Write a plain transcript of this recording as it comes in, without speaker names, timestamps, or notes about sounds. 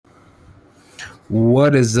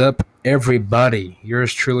What is up, everybody?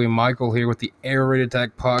 Yours truly, Michael, here with the Air Raid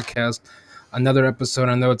Attack podcast. Another episode.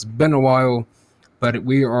 I know it's been a while, but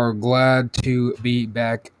we are glad to be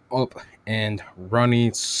back up and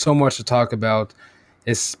running. So much to talk about,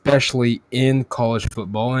 especially in college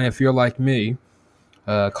football. And if you're like me,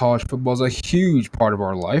 college football is a huge part of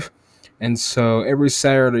our life. And so every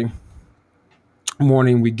Saturday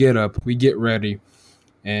morning, we get up, we get ready,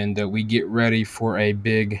 and we get ready for a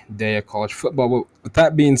big day of college football. But with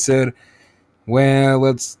that being said, well,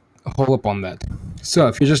 let's hold up on that. So,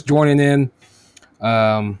 if you're just joining in,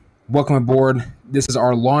 welcome aboard. This is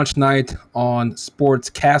our launch night on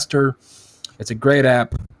Sportscaster. It's a great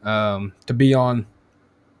app to be on.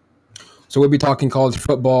 So, we'll be talking college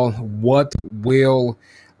football. What will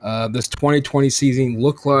this 2020 season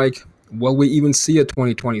look like? Will we even see a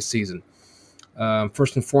 2020 season?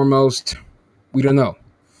 First and foremost, we don't know.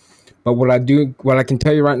 But what I can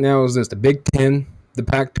tell you right now is this: the Big Ten, the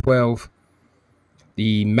Pac-12,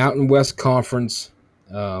 the Mountain West Conference,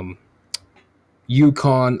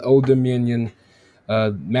 UConn, Old Dominion,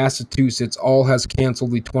 Massachusetts all has canceled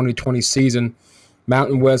the 2020 season.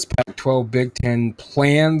 Mountain West, Pac-12, Big Ten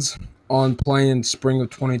plans on playing spring of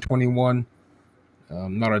 2021.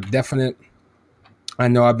 Not a definite. I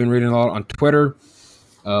know I've been reading a lot on Twitter.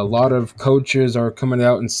 A lot of coaches are coming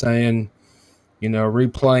out and saying,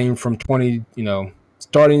 replaying from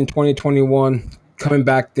starting in 2021, coming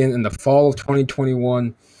back then in the fall of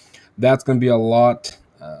 2021. That's going to be a lot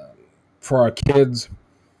for our kids,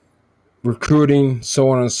 recruiting, so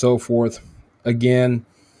on and so forth. Again,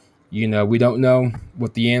 we don't know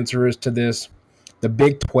what the answer is to this. The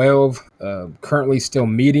Big 12 currently still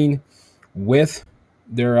meeting with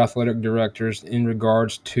their athletic directors in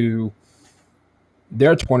regards to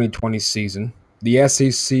their 2020 season. The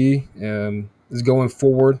SEC is going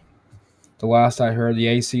forward. The last I heard, the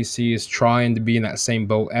ACC is trying to be in that same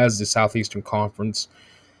boat as the Southeastern Conference.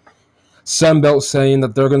 Sunbelt saying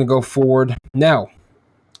that they're going to go forward. Now,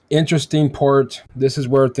 interesting part, this is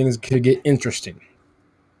where things could get interesting.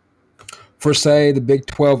 For, say, the Big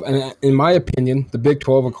 12, and in my opinion, the Big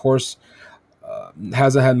 12, of course,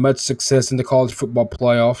 hasn't had much success in the college football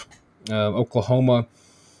playoff. Oklahoma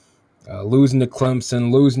losing to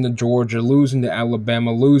Clemson, losing to Georgia, losing to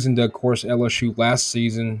Alabama, losing to, of course, LSU last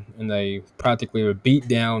season in practically a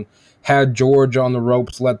beatdown. Had Georgia on the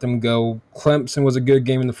ropes, let them go. Clemson was a good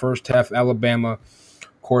game in the first half. Alabama,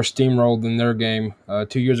 of course, steamrolled in their game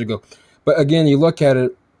 2 years ago. But again, you look at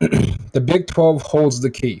it, the Big 12 holds the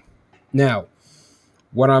key. Now,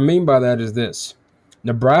 what I mean by that is this.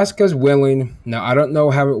 Nebraska's willing. Now, I don't know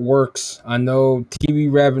how it works. I know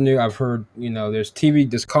TV revenue. I've heard,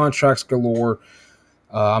 there's contracts galore.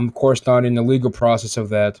 I'm, of course, not in the legal process of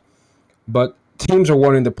that. But teams are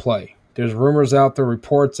wanting to play. There's rumors out there,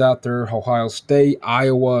 reports out there, Ohio State,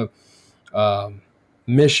 Iowa,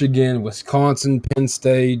 Michigan, Wisconsin, Penn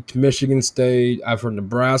State, Michigan State. I've heard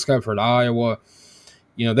Nebraska. I've heard Iowa.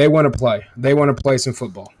 They want to play. They want to play some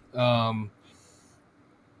football.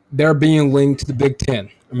 They're being linked to the Big Ten.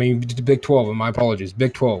 To the Big 12. My apologies.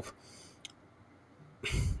 Big 12.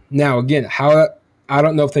 Now, again, I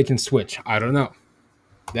don't know if they can switch. I don't know.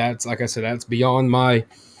 That's, like I said, that's beyond my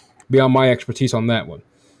expertise on that one.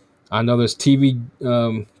 I know there's TV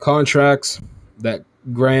contracts that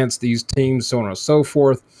grants these teams, so on and so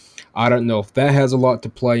forth. I don't know if that has a lot to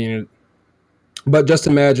play in it. But just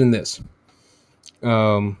imagine this.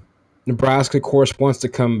 Nebraska, of course, wants to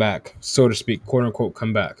come back, so to speak, quote-unquote,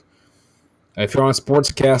 come back. If you're on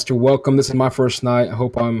Sportscaster, welcome. This is my first night. I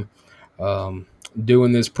hope I'm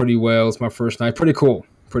doing this pretty well. It's my first night. Pretty cool.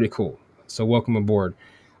 So welcome aboard.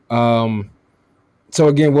 So,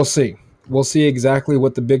 again, we'll see. We'll see exactly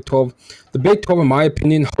what the Big 12 – the Big 12, in my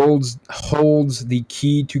opinion, holds the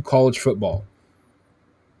key to college football.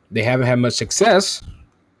 They haven't had much success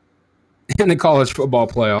in the college football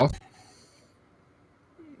playoff.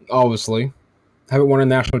 Obviously, haven't won a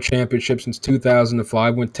national championship since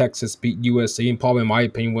 2005 when Texas beat USC, and probably, in my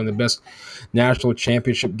opinion, one of the best national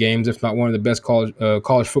championship games, if not one of the best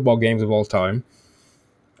college football games of all time.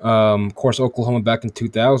 Of course, Oklahoma back in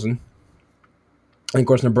 2000. And, of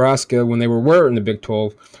course, Nebraska, when they were in the Big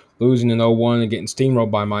 12, losing in 0-1 and getting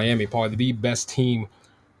steamrolled by Miami, probably the best team.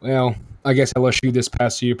 Well, I guess LSU this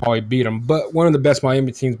past year probably beat them, but one of the best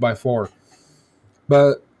Miami teams by far.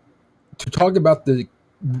 But to talk about the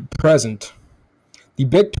present, the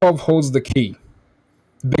Big 12 holds the key.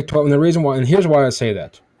 The Big 12, and the reason why, and here's why I say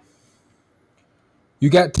that.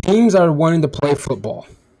 You got teams that are wanting to play football.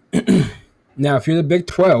 Now, if you're the Big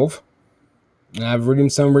 12, and I've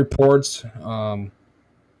read some reports,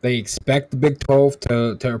 they expect the Big 12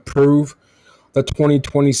 to approve the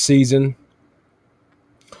 2020 season.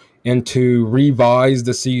 and to revise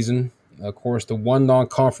the season. Of course, the one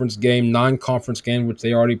non-conference game, non-conference game, which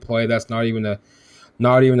they already play, that's not even a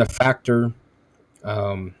factor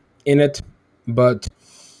in it. But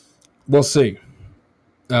we'll see.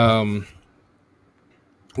 Um,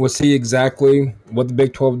 we'll see exactly what the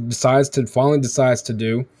Big 12 finally decides to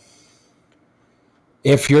do.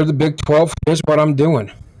 If you're the Big 12, here's what I'm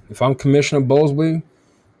doing. If I'm Commissioner Bowlesby,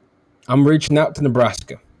 I'm reaching out to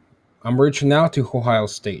Nebraska. I'm reaching out to Ohio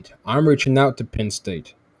State. I'm reaching out to Penn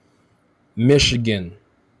State. Michigan.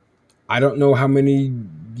 I don't know how many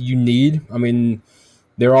you need. I mean,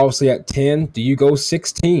 they're obviously at 10. Do you go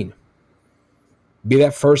 16? Be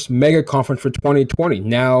that first mega conference for 2020.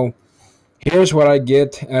 Now, here's what I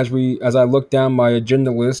get as I look down my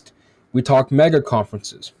agenda list. We talk mega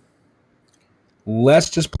conferences. Let's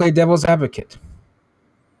just play devil's advocate.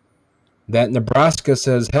 That Nebraska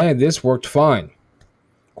says, hey, this worked fine.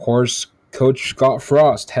 Of course, Coach Scott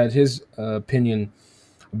Frost had his opinion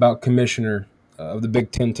about commissioner of the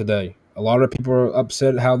Big Ten today. A lot of people are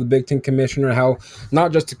upset how the Big Ten commissioner, how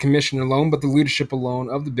not just the commissioner alone, but the leadership alone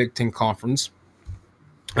of the Big Ten Conference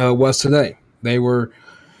was today. They were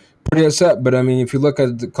pretty upset. But, I mean, if you look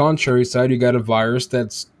at the contrary side, you got a virus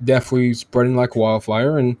that's definitely spreading like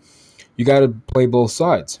wildfire, and you got to play both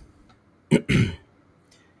sides.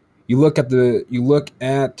 You look at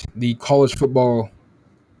the college football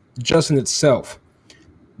just in itself.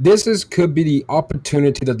 Could be the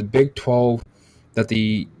opportunity that the Big 12, that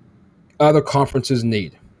the other conferences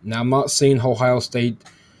need. Now, I'm not saying Ohio State.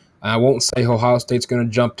 I won't say Ohio State's going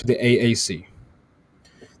to jump to the AAC,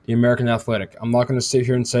 the American Athletic. I'm not going to sit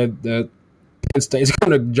here and say that Penn State's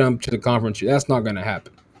going to jump to the conference. That's not going to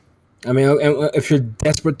happen. I mean, if you're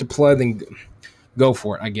desperate to play, then go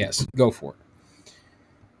for it, I guess. Go for it.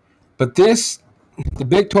 But the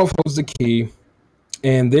Big 12 holds the key,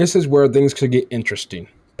 and this is where things could get interesting.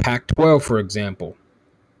 Pac-12, for example.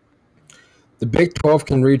 The Big 12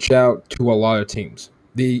 can reach out to a lot of teams.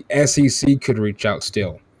 The SEC could reach out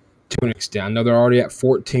still to an extent. I know they're already at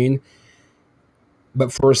 14,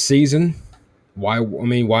 but for a season, why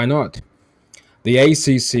not? The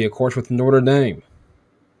ACC, of course, with Notre Dame.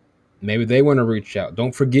 Maybe they want to reach out.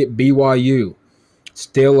 Don't forget BYU,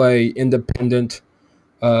 still a independent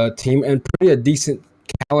team and pretty a decent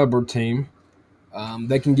caliber team.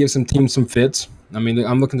 They can give some teams some fits. I mean,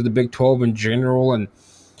 I'm looking at the Big 12 in general, and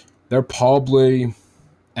they're probably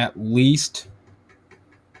at least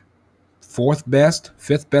fifth best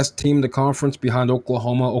team in the conference behind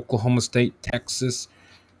Oklahoma, Oklahoma State, Texas,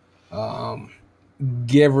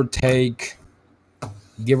 give or take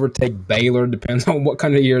Baylor, depends on what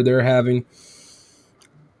kind of year they're having.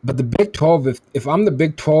 But the Big 12, if I'm the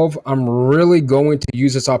Big 12, I'm really going to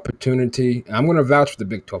use this opportunity. And I'm going to vouch for the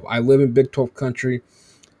Big 12. I live in Big 12 country.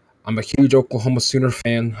 I'm a huge Oklahoma Sooner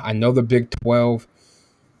fan. I know the Big 12.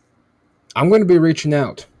 I'm going to be reaching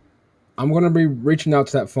out. I'm going to be reaching out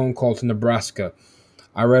to that phone call to Nebraska.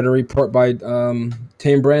 I read a report by Tim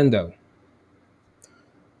Brando.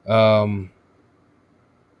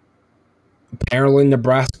 Apparently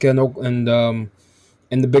Nebraska and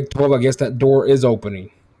the Big 12, I guess that door is opening.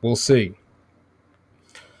 We'll see.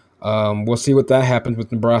 We'll see what that happens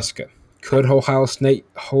with Nebraska. Could Ohio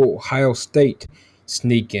State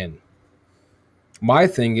sneak in? My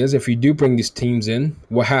thing is, if you do bring these teams in,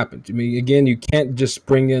 what happens? I mean, again, you can't just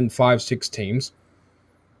bring in 5-6 teams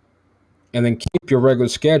and then keep your regular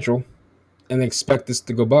schedule and expect this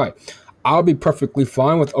to go by. I'll be perfectly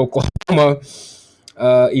fine with Oklahoma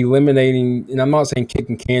eliminating, and I'm not saying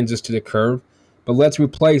kicking Kansas to the curb, but let's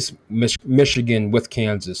replace Michigan with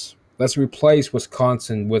Kansas. Let's replace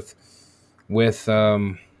Wisconsin with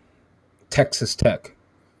Texas Tech.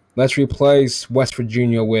 Let's replace West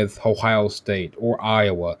Virginia with Ohio State or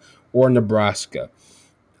Iowa or Nebraska,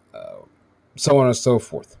 so on and so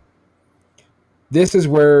forth. This is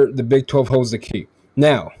where the Big 12 holds the key.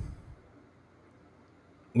 Now,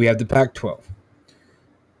 we have the Pac-12.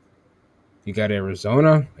 You got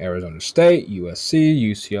Arizona State, USC,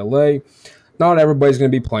 UCLA. Not everybody's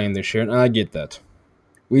going to be playing this year, and I get that.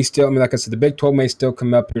 Like I said, the Big 12 may still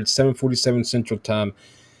come up here at 7:47 Central Time.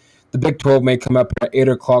 The Big 12 may come up at 8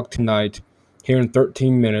 o'clock tonight, here in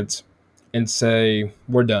 13 minutes, and say,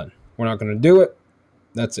 we're done. We're not going to do it.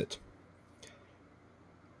 That's it.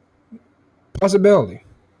 Possibility.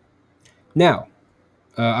 Now,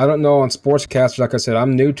 I don't know on Sportscasters, like I said,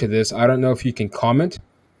 I'm new to this. I don't know if you can comment.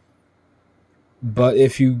 But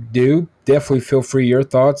if you do, definitely feel free your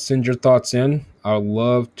thoughts. Send your thoughts in. I would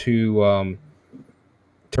love to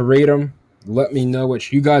read them. Let me know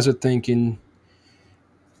what you guys are thinking.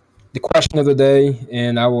 the question of the day,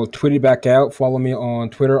 and I will tweet it back out. Follow me on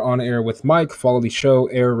Twitter, On Air with Mike. Follow the show,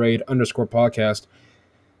 Air Raid _podcast.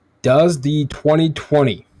 Does the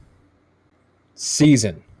 2020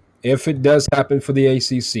 season, if it does happen for the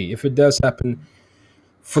ACC, if it does happen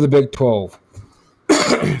for the Big 12,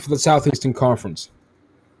 for the Southeastern Conference,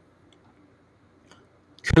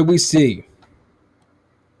 could we see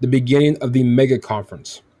the beginning of the mega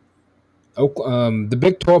conference? The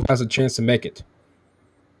Big 12 has a chance to make it.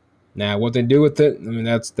 Now, what they do with it, I mean,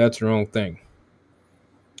 that's their own thing.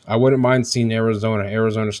 I wouldn't mind seeing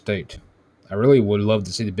Arizona State. I really would love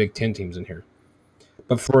to see the Big 10 teams in here.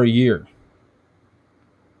 But for a year,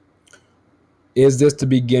 is this the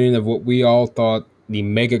beginning of what we all thought the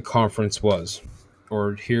mega conference was?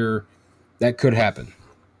 Or here, that could happen.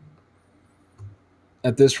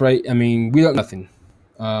 At this rate, I mean, we don't know nothing.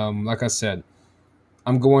 Like I said,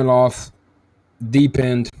 I'm going off deep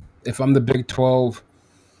end. If I'm the Big 12,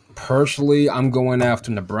 personally, I'm going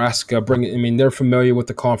after Nebraska. They're familiar with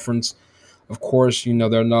the conference. Of course,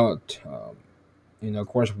 they're not. Of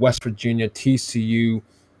course, West Virginia, TCU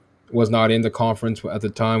was not in the conference at the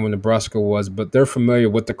time when Nebraska was, but they're familiar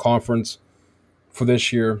with the conference for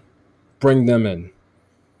this year. Bring them in.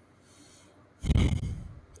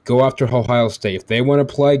 Go after Ohio State. If they want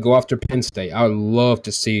to play, go after Penn State. I would love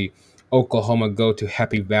to see Oklahoma go to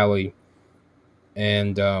Happy Valley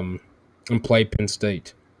and play Penn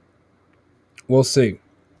State. We'll see.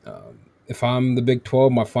 If I'm the Big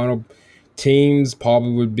 12, my final teams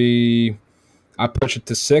probably would be, I push it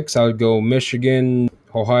to 6. I would go Michigan,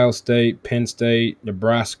 Ohio State, Penn State,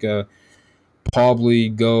 Nebraska, probably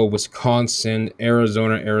go Wisconsin,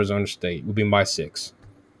 Arizona State would be my 6.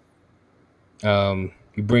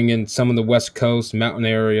 You bring in some of the West Coast, mountain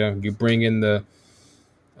area. You bring in the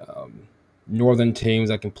northern teams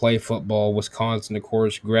that can play football. Wisconsin, of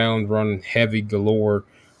course, ground run heavy galore.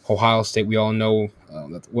 Ohio State, we all know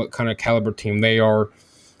what kind of caliber team they are.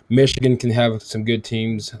 Michigan can have some good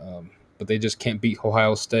teams, but they just can't beat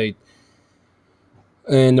Ohio State.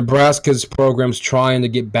 And Nebraska's program's trying to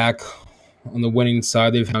get back on the winning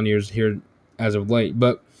side. They've found years here as of late.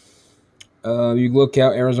 But you look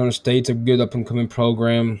out, Arizona State's a good up-and-coming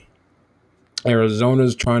program.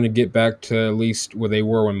 Arizona's trying to get back to at least where they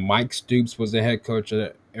were when Mike Stoops was the head coach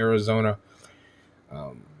at Arizona.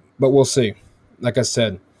 But we'll see. Like I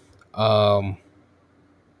said, it's going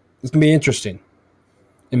to be interesting.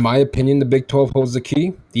 In my opinion, the Big 12 holds the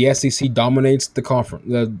key. The SEC dominates the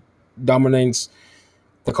conference, dominates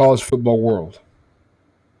the college football world.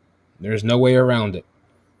 There's no way around it.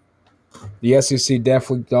 The SEC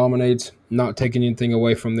definitely dominates, not taking anything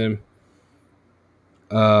away from them.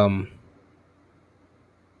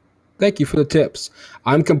 Thank you for the tips.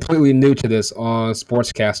 I'm completely new to this on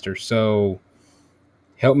Sportscaster, so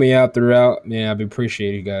help me out throughout. Man, I'd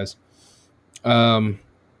appreciate you guys.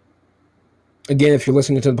 Again, if you're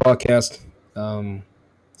listening to the podcast,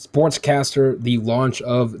 Sportscaster, the launch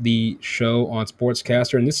of the show on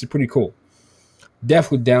Sportscaster, and this is pretty cool.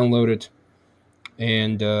 Definitely download it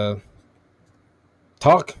and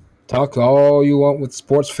talk all you want with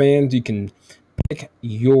sports fans. You can pick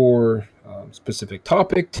your specific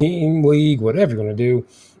topic, team, league, whatever you're going to do.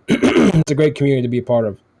 It's a great community to be a part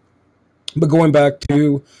of. But going back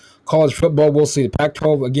to college football, we'll see the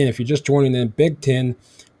Pac-12. Again, if you're just joining in, Big 10,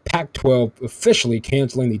 Pac-12 officially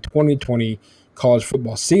canceling the 2020 college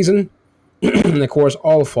football season. And, of course,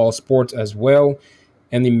 all fall sports as well.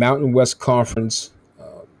 And the Mountain West Conference,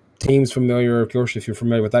 teams familiar, of course, if you're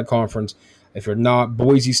familiar with that conference. If you're not,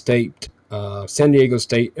 Boise State, San Diego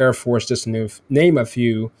State, Air Force, just to name a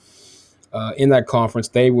few in that conference,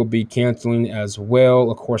 they will be canceling as well.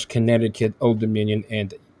 Of course, Connecticut, Old Dominion,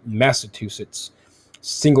 and Massachusetts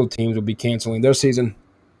single teams will be canceling their season.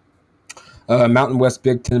 Mountain West,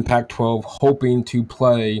 Big 10, Pac-12 hoping to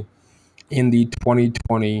play in the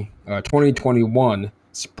 2021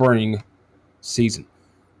 spring season.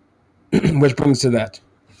 Which brings to that.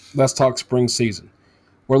 Let's talk spring season.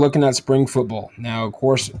 We're looking at spring football. Now, of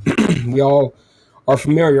course, we all are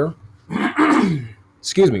familiar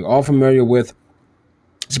all familiar with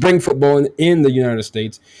spring football in the United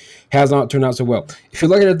States. Has not turned out so well. If you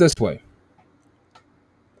look at it this way,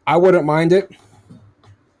 I wouldn't mind it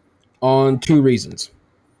on 2 reasons.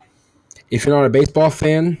 If you're not a baseball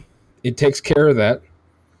fan, it takes care of that.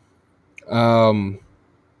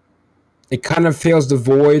 It kind of fills the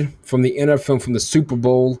void from the NFL, from the Super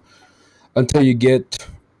Bowl, until you get,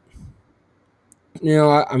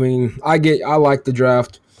 I like the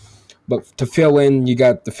draft, but to fill in, you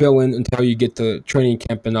got to fill in until you get to training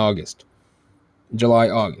camp in July,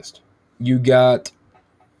 August. You got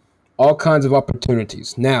all kinds of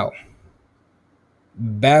opportunities. Now,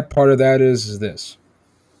 Bad part of that is this.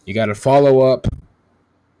 You got to follow up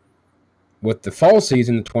with the fall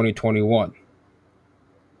season in 2021.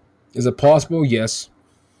 Is it possible? Yes.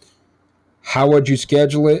 How would you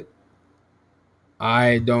schedule it?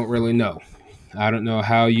 I don't really know. I don't know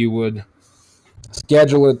how you would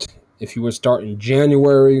schedule it if you would start in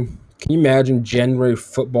January. Can you imagine January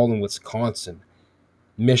football in Wisconsin,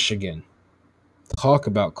 Michigan? Talk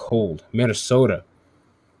about cold. Minnesota.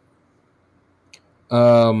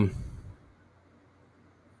 Um,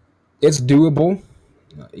 it's doable.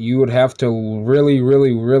 You would have to really,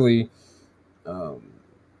 really, really um,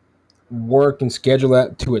 work and schedule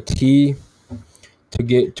that to a T to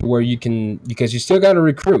get to where you can, because you still got to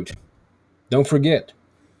recruit. Don't forget.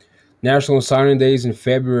 National Signing Days in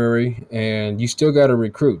February, and you still got to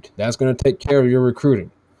recruit. That's going to take care of your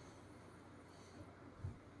recruiting.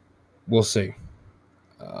 We'll see.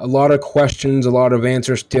 A lot of questions, a lot of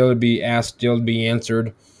answers still to be asked, still to be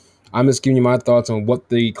answered. I'm just giving you my thoughts on what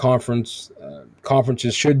the conferences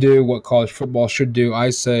should do, what college football should do.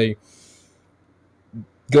 I say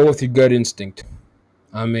go with your gut instinct.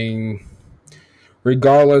 I mean,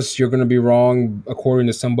 regardless, you're going to be wrong according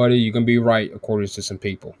to somebody. You're going to be right according to some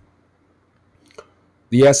people.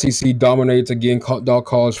 The SEC dominates again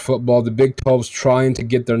college football. The Big 12's trying to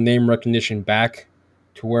get their name recognition back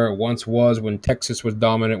to where it once was when Texas was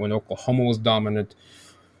dominant, when Oklahoma was dominant.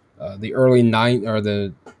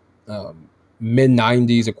 The mid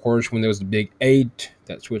 90s, of course, when there was the Big 8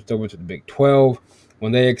 that switched over to the Big 12.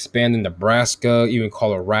 When they expanded Nebraska, even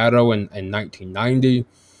Colorado in 1990,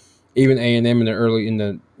 even A&M in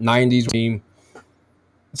the 90s team.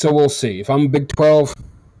 So we'll see. If I'm Big 12,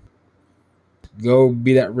 go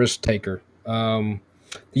be that risk taker. The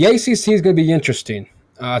ACC is going to be interesting.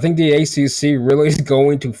 I think the ACC really is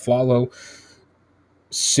going to follow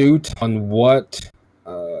suit on what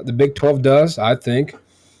the Big 12 does. I think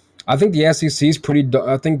the SEC is pretty.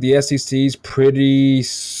 I think the SEC is pretty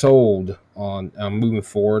sold on moving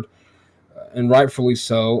forward, and rightfully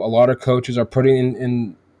so. A lot of coaches are putting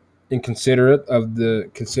in considering,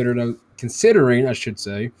 I should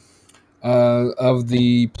say, of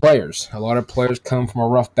the players. A lot of players come from a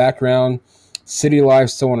rough background, city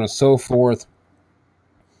life, so on and so forth.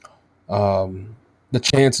 The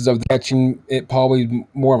chances of catching it probably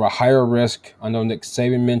more of a higher risk. I know Nick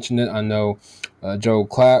Saban mentioned it. I know Joe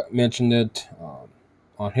Klatt mentioned it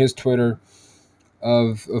on his Twitter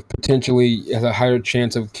of potentially has a higher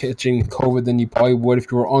chance of catching COVID than you probably would if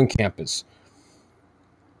you were on campus.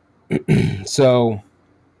 So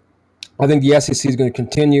I think the SEC is going to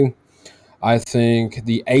continue. I think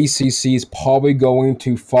the ACC is probably going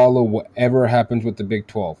to follow whatever happens with the Big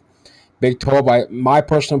 12. Big 12, my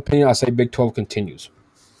personal opinion, I say Big 12 continues.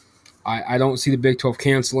 I don't see the Big 12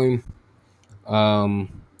 canceling.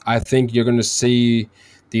 I think you're going to see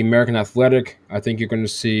the American Athletic. I think you're going to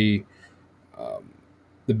see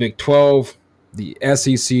the Big 12, the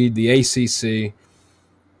SEC, the ACC.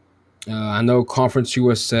 I know Conference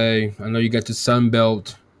USA. I know you got the Sun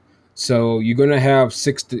Belt. So you're going to have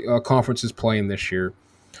 6 conferences playing this year.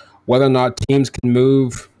 Whether or not teams can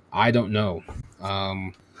move, I don't know.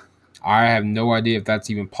 I have no idea if that's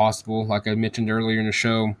even possible. Like I mentioned earlier in the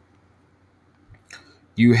show,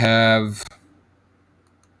 you have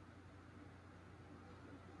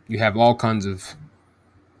all kinds of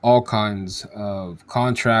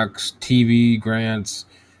contracts, TV grants.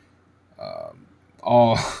 I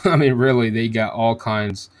mean, really, they got all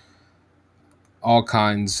kinds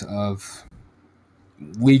of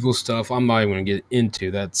legal stuff. I'm not even going to get into.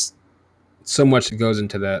 That's so much that goes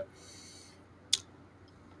into that.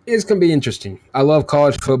 It's going to be interesting. I love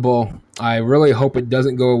college football. I really hope it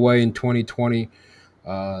doesn't go away in 2020.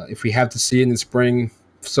 If we have to see it in the spring,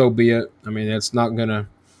 so be it. I mean, it's not going to,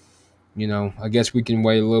 I guess we can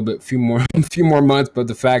wait a little bit, a few more months. But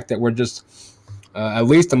the fact that we're just at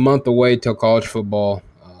least a month away till college football,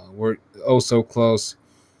 we're so close.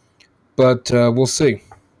 But we'll see.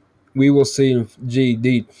 We will see in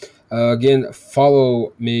GD. Again,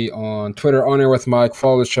 follow me on Twitter, On Air with Mike.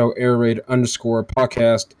 Follow the show,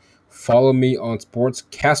 airraid_podcast. Follow me on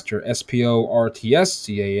Sportscaster,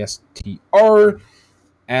 SPORTSCASTR,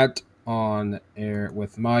 at On Air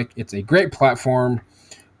with Mike. It's a great platform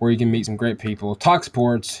where you can meet some great people, talk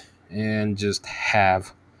sports, and just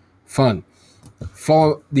have fun.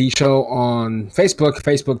 Follow the show on Facebook,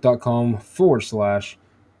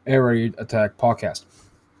 facebook.com/Air Raid Attack Podcast.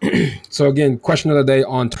 So again, question of the day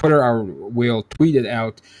on Twitter. I will tweet it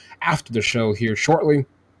out after the show here shortly.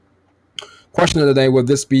 Question of the day: will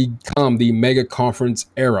this become the mega conference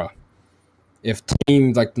era? If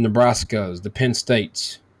teams like the Nebraskas, the Penn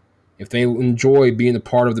States, if they enjoy being a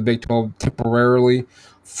part of the Big 12 temporarily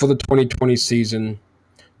for the 2020 season,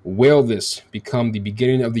 will this become the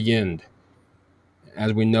beginning of the end?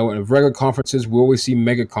 As we know, in regular conferences, will we see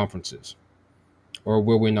mega conferences? Or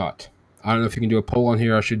will we not? I don't know if you can do a poll on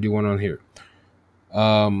here. I should do one on here.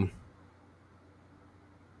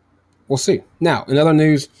 We'll see. Now, in other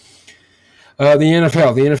news, the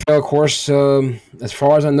NFL. The NFL, of course, as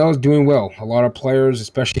far as I know, is doing well. A lot of players,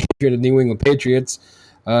 especially if you're the New England Patriots,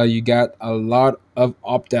 you got a lot of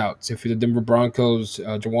opt-outs. If you're the Denver Broncos,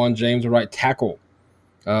 Ja'Wuan James, the right tackle,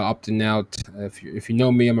 opting out. If you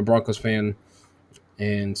know me, I'm a Broncos fan,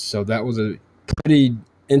 and so that was a pretty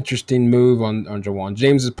interesting move on Ja'Wuan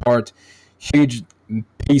James' part. Huge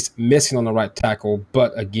piece missing on the right tackle,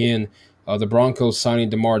 but again, the Broncos signing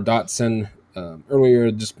DeMar Dotson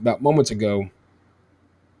earlier, just about moments ago,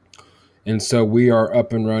 and so we are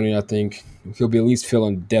up and running. I think he'll be at least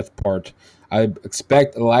filling depth part. I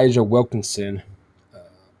expect Elijah Wilkinson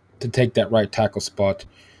to take that right tackle spot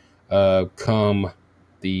come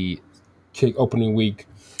the opening week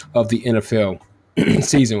of the NFL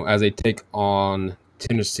season as they take on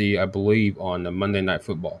Tennessee, I believe, on the Monday Night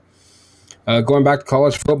Football. Going back to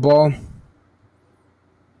college football,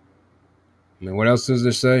 I mean, what else does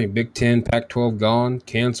there say? Big 10, Pac-12 gone,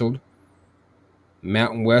 canceled.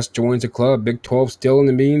 Mountain West joins the club. Big 12 still in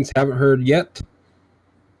the meetings. Haven't heard yet.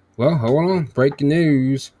 Well, hold on. Breaking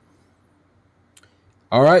news.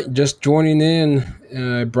 All right, just joining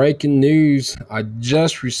in. Breaking news. I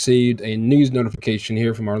just received a news notification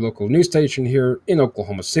here from our local news station here in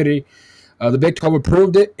Oklahoma City. The Big 12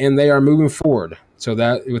 approved it, and they are moving forward. So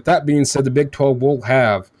that, with that being said, the Big 12 will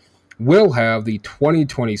have the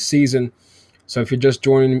 2020 season. So if you're just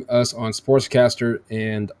joining us on Sportscaster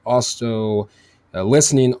and also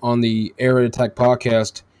listening on the Air Raid Attack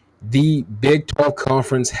podcast, the Big 12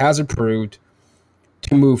 Conference has approved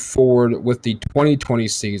to move forward with the 2020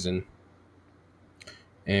 season.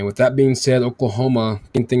 And with that being said, Oklahoma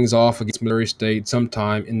kicking things off against Missouri State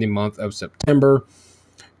sometime in the month of September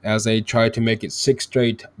as they try to make it 6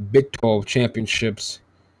 straight Big 12 championships.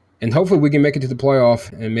 And hopefully we can make it to the playoff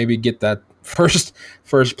and maybe get that first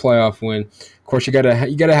playoff win. Of course, you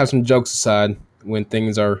gotta have some jokes aside when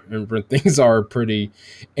things are pretty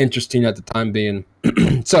interesting at the time being.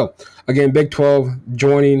 So again, Big 12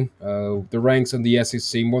 joining the ranks of the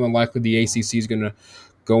SEC. More than likely, the ACC is going to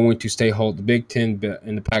stay hold. The Big 10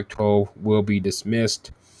 and the Pac-12 will be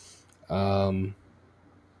dismissed. So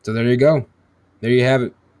there you go. There you have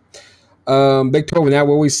it. Big 12, now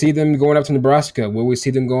will we see them going up to Nebraska? Will we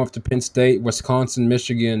see them go after Penn State, Wisconsin,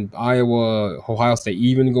 Michigan, Iowa, Ohio State,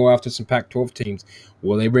 even go after some Pac-12 teams?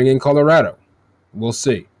 Will they bring in Colorado? We'll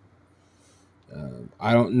see.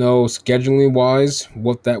 I don't know scheduling-wise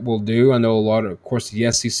what that will do. I know of course,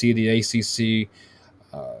 the SEC, the ACC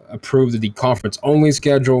approved the conference-only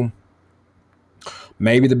schedule.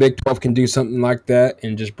 Maybe the Big 12 can do something like that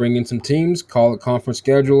and just bring in some teams, call it conference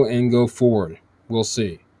schedule, and go forward. We'll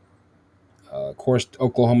see. Of course,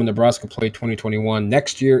 Oklahoma and Nebraska play 2021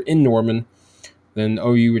 next year in Norman. Then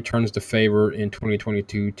OU returns the favor in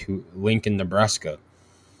 2022 to Lincoln, Nebraska.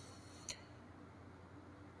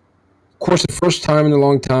 Of course, the first time in a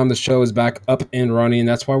long time the show is back up and running.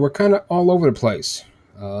 That's why we're kind of all over the place.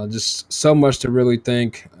 Just so much to really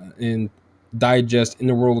think and digest in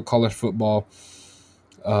the world of college football.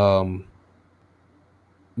 But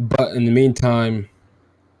in the meantime,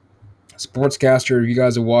 Sportscaster, if you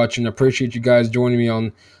guys are watching, I appreciate you guys joining me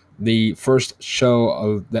on the first show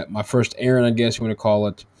of that, my first airing, I guess you want to call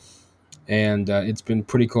it. And it's been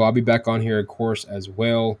pretty cool. I'll be back on here, of course, as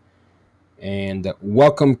well. And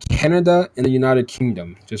welcome Canada and the United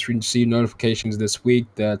Kingdom. Just received notifications this week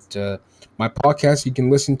that my podcast you can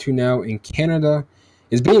listen to now in Canada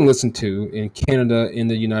is being listened to in Canada in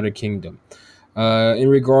the United Kingdom. In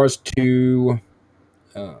regards to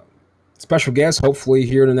special guest, hopefully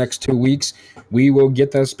here in the next 2 weeks, we will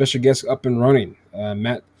get that special guest up and running.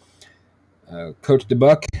 Matt, Coach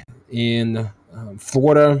DeBuck in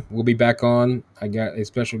Florida will be back on. I got a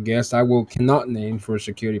special guest I cannot name for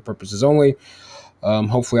security purposes only.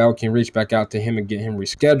 Hopefully I can reach back out to him and get him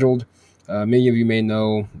rescheduled. Many of you may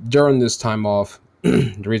know during this time off,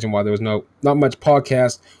 the reason why there was not much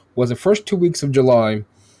podcast was the first 2 weeks of July.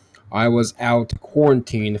 I was out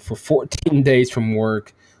quarantined for 14 days from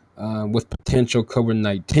work with potential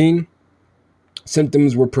COVID-19.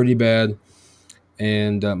 Symptoms were pretty bad,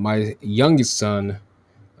 and my youngest son,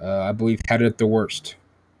 I believe, had it the worst.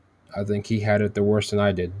 I think he had it the worse than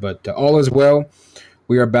I did, but all is well.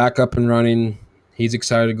 We are back up and running. He's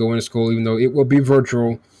excited to go into school, even though it will be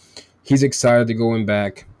virtual. He's excited to go in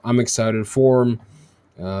back. I'm excited for him.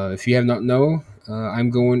 If you have not know,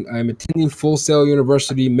 I'm attending Full Sail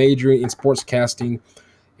University, majoring in sportscasting,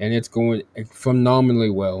 and it's going phenomenally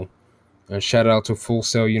well. Shout out to Full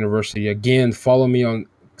Sail University. Again, follow me on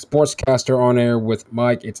Sportscaster on Air with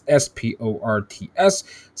Mike. It's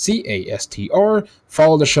SPORTSCASTR.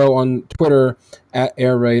 Follow the show on Twitter at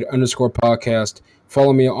airraid_podcast.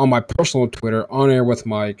 Follow me on my personal Twitter, On Air with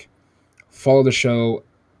Mike. Follow the show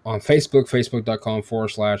on Facebook,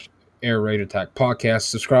 facebook.com/Air Raid Attack Podcast.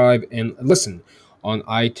 Subscribe and listen on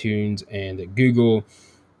iTunes and Google,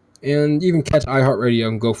 and even catch iHeartRadio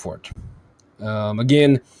and go for it.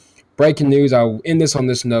 Again, breaking news, I'll end this on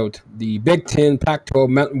this note. The Big Ten Pac-12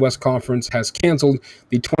 Mountain West Conference has canceled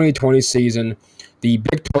the 2020 season. The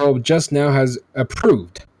Big 12 just now has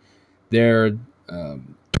approved their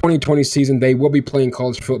 2020 season. They will be playing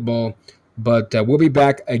college football, but we'll be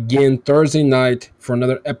back again Thursday night for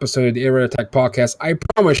another episode of the Air Raid Attack Podcast. I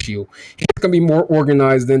promise you, it's going to be more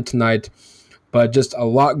organized than tonight, but just a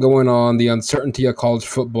lot going on, the uncertainty of college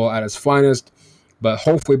football at its finest. But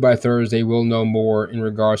hopefully by Thursday, we'll know more in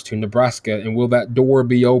regards to Nebraska. And will that door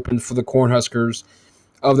be open for the Cornhuskers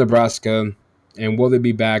of Nebraska? And will they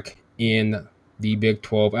be back in the Big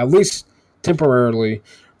 12, at least temporarily,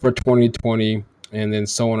 for 2020, and then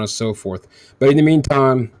so on and so forth. But in the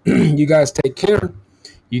meantime, you guys take care.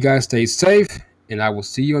 You guys stay safe. And I will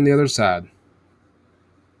see you on the other side.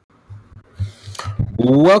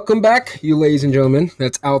 Welcome back, you ladies and gentlemen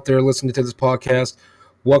that's out there listening to this podcast.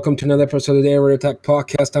 Welcome to another episode of the Air Raid Attack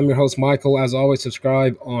Podcast. I'm your host, Michael. As always,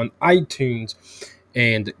 subscribe on iTunes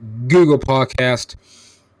and Google Podcast.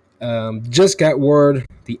 Just got word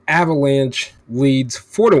the Avalanche leads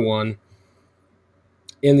 4-1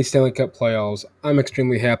 in the Stanley Cup playoffs. I'm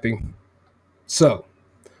extremely happy. So,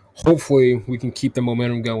 hopefully, we can keep the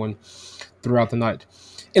momentum going throughout the night.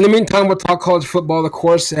 In the meantime, we'll talk college football. Of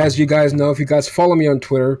course, as you guys know, if you guys follow me on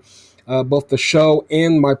Twitter, both the show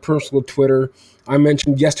and my personal Twitter, I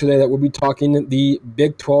mentioned yesterday that we'll be talking the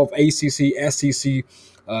Big 12, ACC, SEC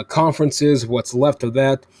conferences, what's left of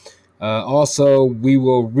that. Also, we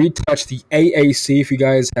will retouch the AAC. If you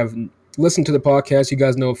guys have listened to the podcast, you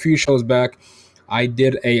guys know a few shows back, I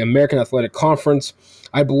did a American Athletic Conference.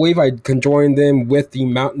 I believe I conjoined them with the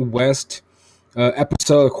Mountain West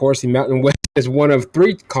episode. Of course, the Mountain West is one of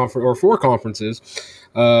four conferences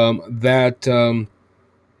that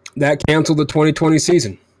canceled the 2020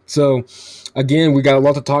 season. So, again, we got a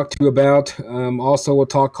lot to talk to you about. Also, we'll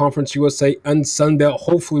talk Conference USA and Sun Belt.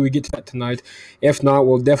 Hopefully, we get to that tonight. If not,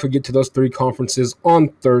 we'll definitely get to those three conferences on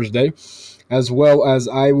Thursday, as well as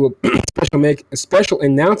I will make a special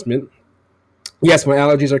announcement. Yes, my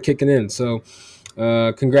allergies are kicking in, so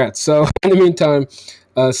congrats. So, in the meantime,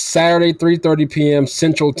 Saturday, 3:30 p.m.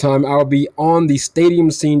 Central Time, I'll be on the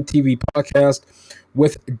Stadium Scene TV podcast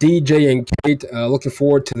with DJ and Kate. Looking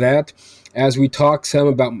forward to that as we talk some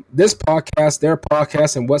about this podcast, their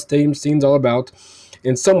podcast, and what Stadium Scene's all about,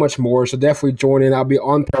 and so much more. So definitely join in. I'll be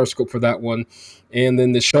on Periscope for that one. And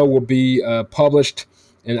then the show will be published,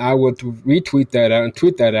 and I will retweet that out and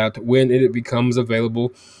tweet that out when it becomes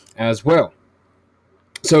available as well.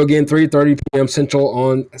 So again, 3:30 p.m. Central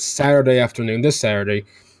on Saturday afternoon, this Saturday,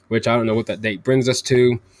 which I don't know what that date brings us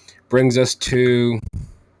to. Brings us to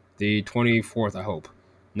the 24th, I hope.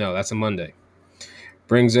 No, that's a Monday.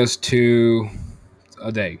 Brings us to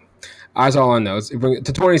a day. That's all I know. It brings it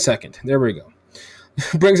to 22nd. There we go.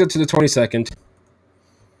 Brings it to the 22nd.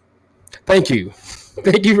 Thank you.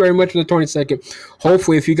 Thank you very much for the 22nd.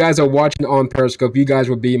 Hopefully, if you guys are watching on Periscope, you guys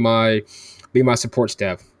will be my support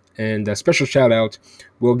staff. And a special shout out.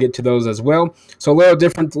 We'll get to those as well. So a little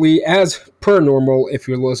differently, as per normal, if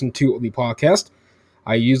you're listening to the podcast,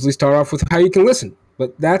 I usually start off with how you can listen.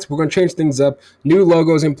 But we're going to change things up. New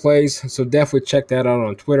logos in place, so definitely check that out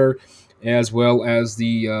on Twitter, as well as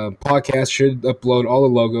the podcast should upload all the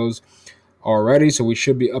logos already, so we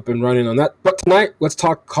should be up and running on that. But tonight, let's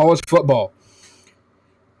talk college football.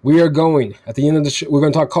 We are going, at the end of the show, we're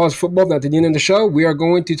going to talk college football, and at the end of the show, we are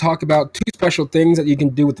going to talk about two special things that you can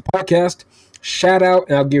do with the podcast. Shout out,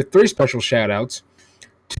 and I'll give three special shout outs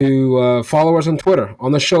to followers on Twitter,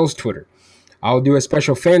 on the show's Twitter. I'll do a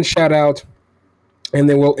special fan shout out, and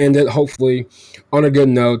then we'll end it, hopefully, on a good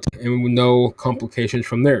note and with no complications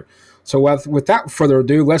from there. So without further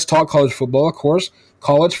ado, let's talk college football, of course.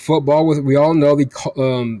 College football, we all know the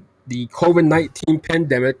COVID-19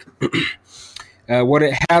 pandemic, what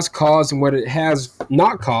it has caused and what it has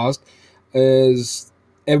not caused is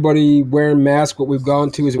everybody wearing masks. What we've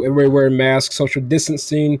gone to is everybody wearing masks, social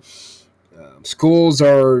distancing. Schools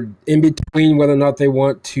are in between whether or not they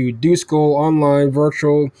want to do school online,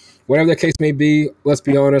 virtual, whatever the case may be. Let's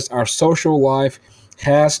be honest, our social life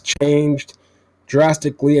has changed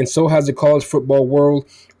drastically, and so has the college football world.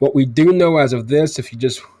 What we do know as of this, if you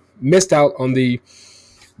just missed out on the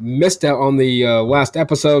last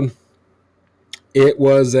episode, it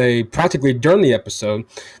was a practically during the episode,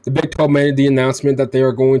 the Big 12 made the announcement that they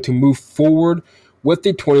are going to move forward with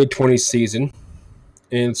the 2020 season.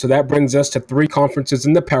 And so that brings us to three conferences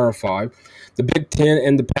in the Power Five. The Big Ten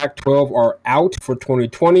and the Pac-12 are out for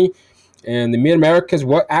 2020. And the Mid-America is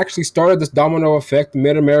what actually started this domino effect, the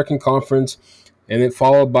Mid-American Conference, and then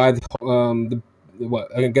followed by the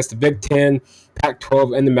Big Ten,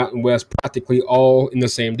 Pac-12, and the Mountain West, practically all in the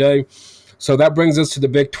same day. So that brings us to the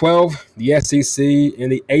Big 12, the SEC,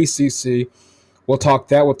 and the ACC. We'll talk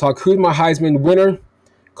that. We'll talk who's my Heisman winner,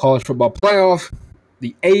 college football playoff,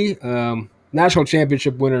 the national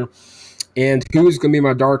championship winner, and who's going to be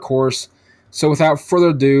my dark horse. So without further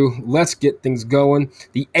ado, let's get things going.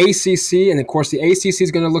 The ACC, and of course the ACC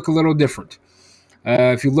is going to look a little different.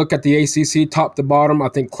 If you look at the ACC top to bottom, I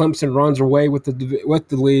think Clemson runs away with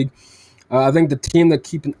the league. I think the team to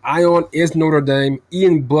keep an eye on is Notre Dame.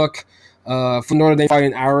 Ian Book for Notre Dame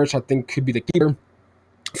Fighting Irish, I think, could be the keeper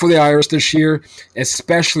for the Irish this year,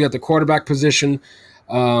 especially at the quarterback position.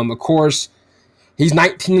 Of course, he's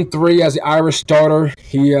 19-3 as the Irish starter.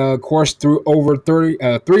 He, of course, threw over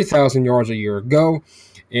 3,000 yards a year ago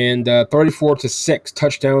and 34-6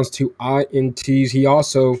 touchdowns to INTs. He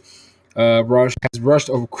also has rushed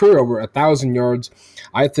over career over 1,000 yards.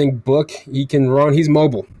 I think Book, he can run. He's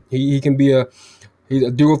mobile. He can be he's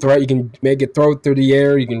a dual threat. You can make it throw through the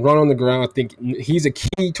air. You can run on the ground. I think he's a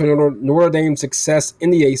key to Notre Dame's success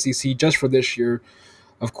in the ACC just for this year.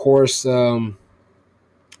 Of course,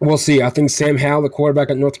 we'll see. I think Sam Howell, the quarterback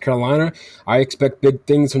at North Carolina, I expect big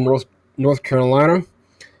things from North Carolina.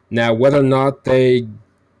 Now, whether or not they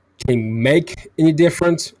can make any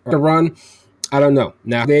difference or run, I don't know.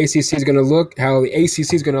 Now, the ACC is going to look. How the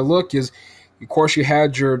ACC is going to look is, of course, you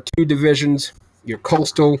had your two divisions, your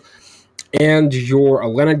Coastal and your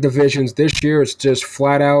Atlantic divisions. This year, it's just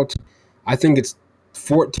flat out. I think it's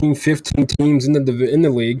 14, 15 teams in the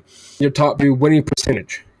league. Your top two winning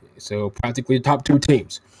percentage. So practically the top two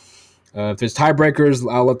teams. If there's tiebreakers,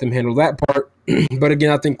 I'll let them handle that part. But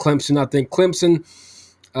again, I think Clemson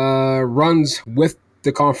runs with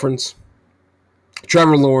the conference.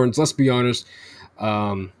 Trevor Lawrence, let's be honest.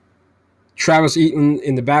 Travis Etienne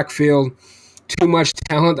in the backfield. Too much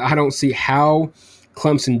talent. I don't see how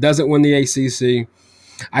Clemson doesn't win the ACC.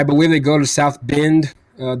 I believe they go to South Bend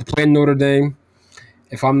to play Notre Dame,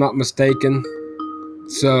 if I'm not mistaken.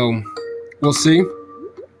 So we'll see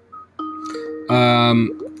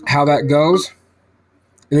how that goes.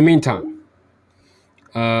 In the meantime,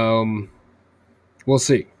 we'll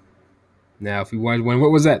see. Now, if you want,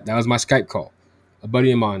 what was that? That was my Skype call. A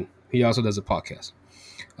buddy of mine. He also does a podcast.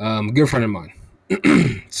 A good friend of mine.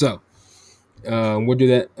 So we'll do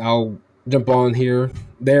that. I'll jump on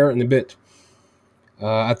there in a bit.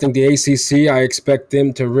 I think the ACC, I expect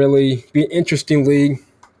them to really be an interesting league.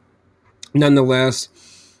 Nonetheless,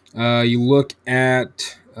 you look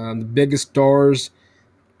at the biggest stars.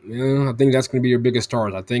 I think that's going to be your biggest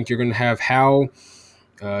stars. I think you're going to have Howell,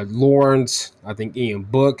 Lawrence. I think Ian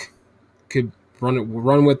Book could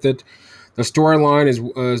run with it. The storyline is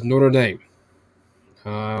Notre Dame.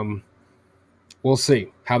 We'll see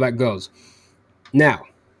how that goes. Now,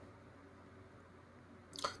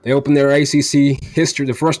 they opened their ACC history,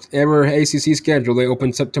 the first ever ACC schedule. They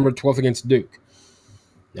opened September 12th against Duke.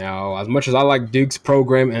 Now, as much as I like Duke's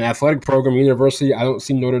program and athletic program, university, I don't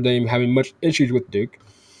see Notre Dame having much issues with Duke.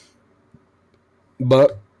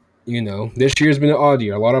 But, this year's been an odd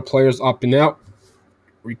year. A lot of players opting out,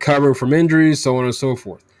 recovering from injuries, so on and so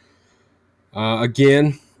forth.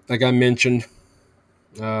 Again, like I mentioned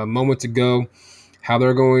moments ago, how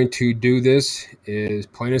they're going to do this is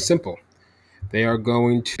plain and simple. They are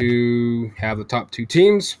going to have the top two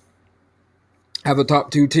teams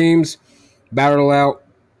battle out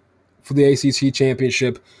for the ACC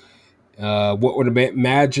championship. What would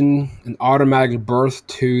imagine an automatic berth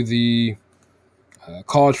to the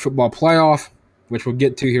college football playoff, which we'll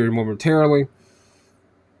get to here momentarily.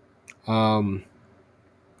 We'll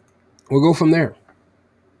go from there.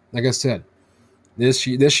 Like I said, this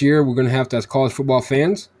year we're going to have to, as college football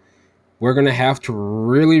fans, we're going to have to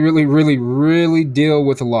really, really, really, really deal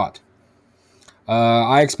with a lot.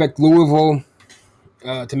 I expect Louisville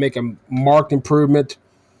to make a marked improvement.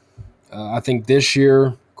 I think this year,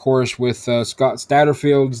 of course, with Scott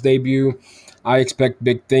Satterfield's debut, I expect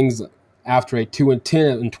big things after a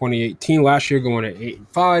 2-10 in 2018. Last year going at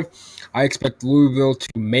 8-5. I expect Louisville to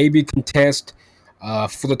maybe contest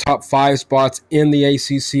for the top 5 spots in the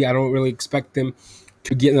ACC. I don't really expect them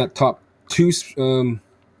to get in that top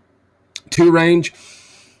 2 range.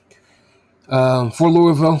 For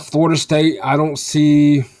Louisville, Florida State, I don't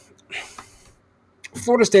see.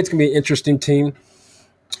 Florida State's going to be an interesting team,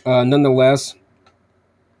 nonetheless,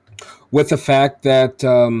 with the fact that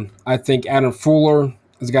I think Adam Fuller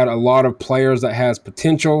has got a lot of players that has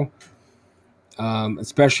potential,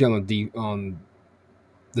 especially on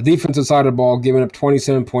the defensive side of the ball, giving up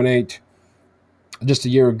 27.8 just a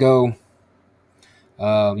year ago.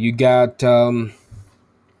 You got,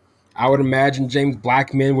 I would imagine James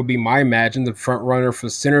Blackman would be the front runner for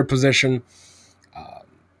the center position.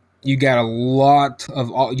 You got a lot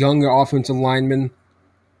of younger offensive linemen.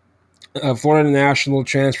 Florida National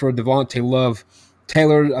transfer Devontae Love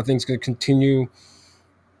Taylor, I think, is going to continue.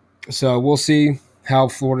 So we'll see how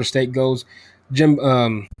Florida State goes. Jim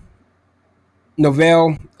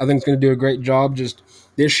Novell, I think, is going to do a great job. Just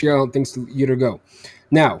this year, I don't think it's the year to go.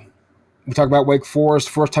 Now, we talk about Wake Forest,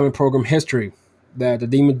 first time in program history that the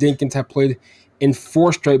Demon Deacons have played in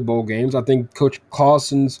 4 straight bowl games. I think Coach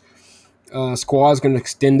Clausen's squad is going to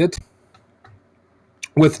extend it.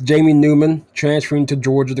 With Jamie Newman transferring to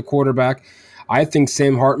Georgia, the quarterback, I think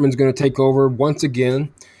Sam Hartman's going to take over once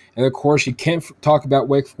again. And, of course, you can't talk about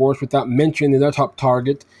Wake Forest without mentioning their top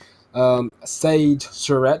target, Sage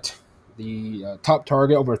Surratt, the top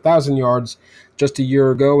target, over 1,000 yards just a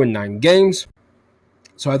year ago in 9 games.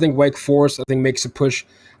 So I think Wake Forest, makes a push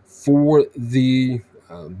for the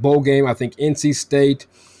bowl game. I think NC State,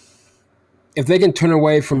 if they can turn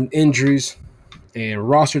away from injuries and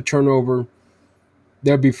roster turnover,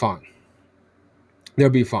 they'll be fine.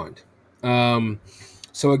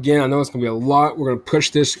 So, again, I know it's going to be a lot. We're going to push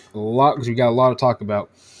this a lot because we got a lot to talk about.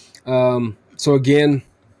 So, again,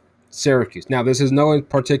 Syracuse. Now, this is no in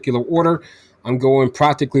particular order. I'm going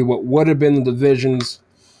practically what would have been the divisions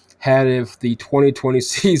had if the 2020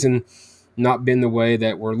 season not been the way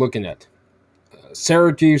that we're looking at.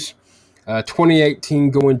 Syracuse,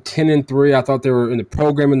 2018 going 10-3. I thought they were in the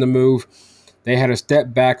program in the move. They had a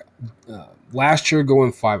step back last year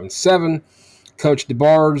going 5-7. Coach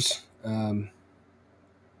DeBarge, I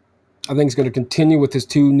think, is going to continue with his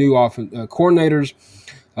 2 new coordinators.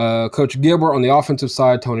 Coach Gilbert on the offensive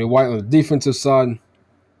side, Tony White on the defensive side.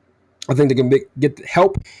 I think they can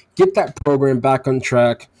help get that program back on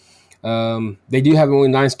track. They do have only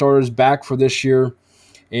 9 starters back for this year.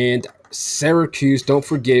 And Syracuse, don't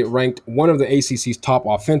forget, ranked one of the ACC's top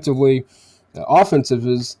offenses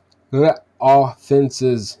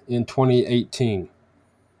in 2018.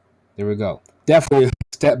 There we go. Definitely a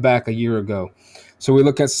step back a year ago. So we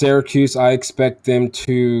look at Syracuse. I expect them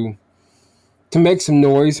to make some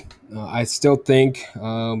noise. I still think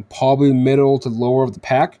probably middle to lower of the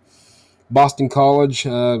pack. Boston College,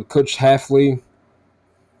 Coach Hafley,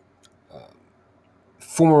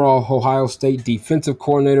 former Ohio State defensive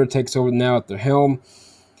coordinator, takes over now at the helm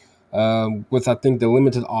with, I think, the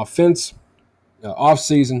limited offense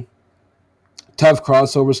offseason. Tough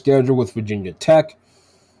crossover schedule with Virginia Tech.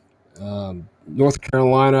 North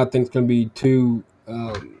Carolina, I think, is going to be two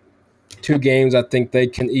games. I think they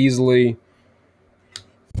can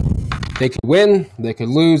win, they could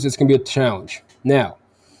lose. It's going to be a challenge. Now,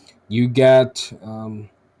 you got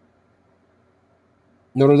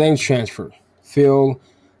Notre Dame's transfer. Phil,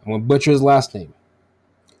 I'm going to butcher his last name.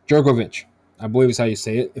 Jurkovich, I believe is how you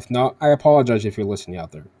say it. If not, I apologize if you're listening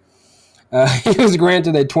out there. He was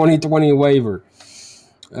granted a 2020 waiver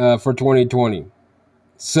for 2020.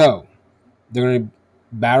 So, they're going to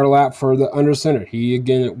battle out for the under center. He,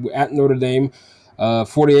 again, at Notre Dame,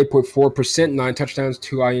 48.4%, 9 touchdowns,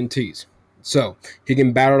 2 INTs. So, he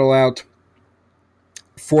can battle out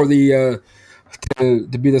for the to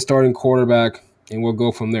be the starting quarterback, and we'll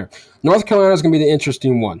go from there. North Carolina is going to be the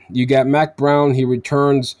interesting one. You got Mack Brown. He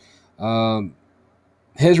returns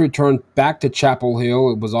his return back to Chapel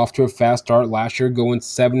Hill. It was off to a fast start last year, going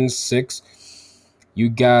 7-6. You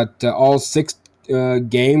got all 6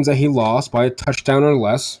 games that he lost by a touchdown or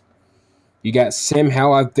less. You got Sam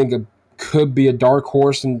Howell. I think it could be a dark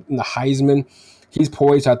horse in the Heisman. He's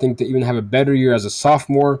poised, I think, to even have a better year as a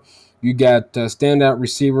sophomore. You got standout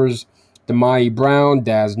receivers, Demai Brown,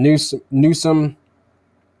 Daz Newsome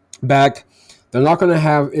back. They're not going to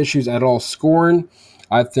have issues at all scoring.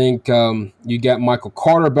 I think you got Michael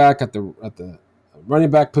Carter back at the running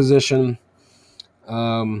back position.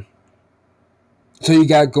 So you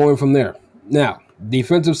got going from there. Now,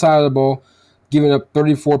 defensive side of the ball, giving up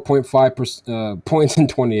 34.5 points in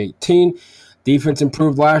 2018. Defense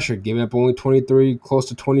improved last year, giving up only 23, close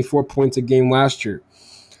to 24 points a game last year.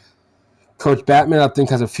 Coach Batman, I think,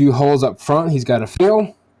 has a few holes up front he's got to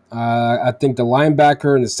fill. I think the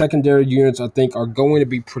linebacker and the secondary units, I think, are going to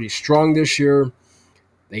be pretty strong this year.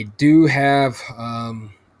 They do have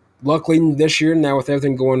luckily this year now with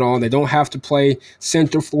everything going on, they don't have to play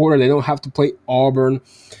Central Florida. They don't have to play Auburn.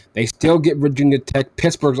 They still get Virginia Tech.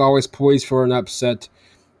 Pittsburgh's always poised for an upset.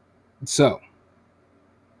 So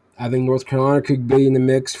I think North Carolina could be in the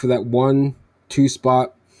mix for that 1-2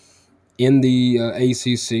 spot in the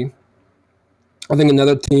ACC. I think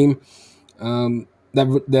another team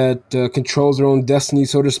that controls their own destiny,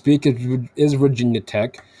 so to speak, is Virginia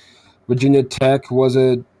Tech. Virginia Tech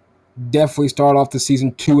definitely started off the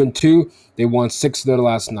season 2-2. They won 6 of their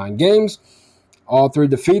last 9 games. All 3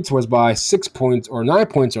 defeats was by 6 points or 9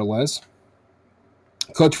 points or less.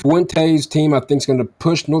 Coach Fuente's team, I think, is going to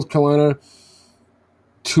push North Carolina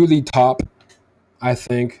to the top. I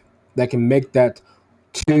think that can make that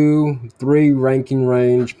 2-3 ranking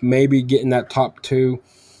range, maybe getting that top 2.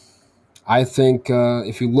 I think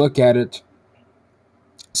if you look at it,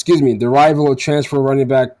 the rival of transfer running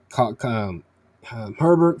back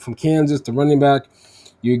Herbert from Kansas, the running back.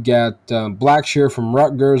 You got Blackshear from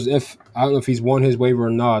Rutgers. I don't know if he's won his waiver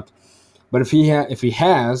or not, but if he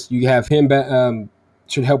has, you have him.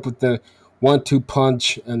 Should help with the 1-2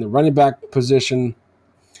 punch and the running back position.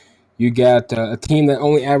 You got a team that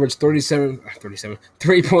only averaged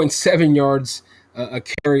 3.7 yards a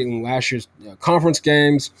carry in last year's conference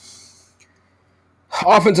games.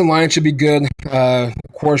 Offensive line should be good. Of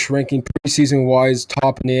course, ranking preseason-wise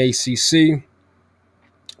top in the ACC.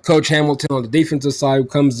 Coach Hamilton on the defensive side who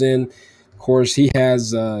comes in. Of course, he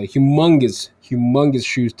has humongous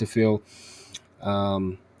shoes to fill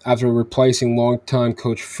after replacing longtime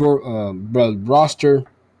coach Brad Roster.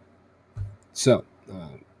 So,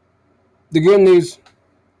 the good news,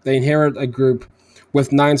 they inherit a group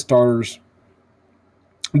with 9 starters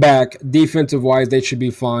back. Defensive-wise, they should be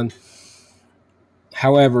fine.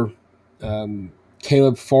 However,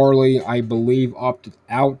 Caleb Farley, I believe, opted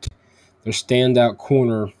out. Their standout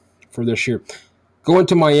corner for this year. Going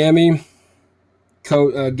to Miami,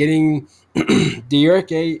 getting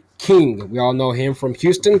D'Eriq King. We all know him from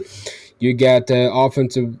Houston. You got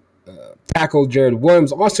offensive tackle Jared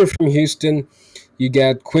Williams, also from Houston. You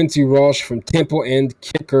got Quincy Roche from Temple and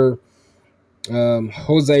kicker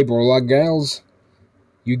Jose Borregales.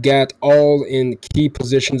 You got all in key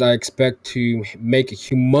positions I expect to make a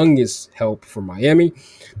humongous help for Miami.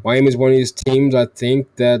 Miami is one of these teams, I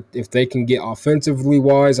think, that if they can get offensively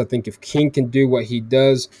wise, I think if King can do what he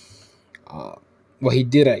does, what he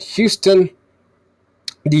did at Houston,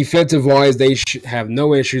 defensive wise, they should have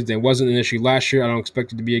no issues. There wasn't an issue last year. I don't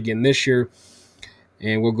expect it to be again this year.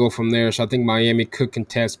 And we'll go from there. So I think Miami could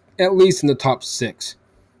contest at least in the top 6,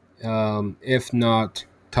 if not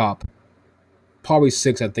top. Probably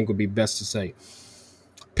 6, I think, would be best to say.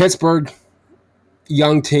 Pittsburgh,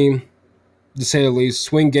 young team, to say the least.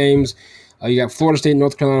 Swing games. You got Florida State,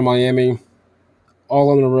 North Carolina, Miami, all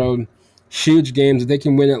on the road. Huge games. If they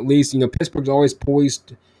can win at least, Pittsburgh's always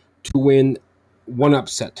poised to win one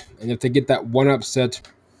upset. And if they get that one upset,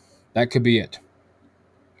 that could be it.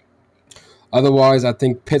 Otherwise, I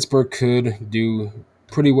think Pittsburgh could do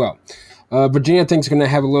pretty well. Virginia, I think, is going to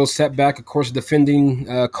have a little setback. Of course, defending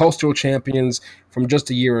Coastal champions from just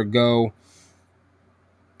a year ago.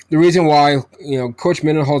 The reason why, Coach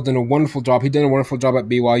Mendenhall has done a wonderful job. He did a wonderful job at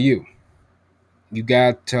BYU. You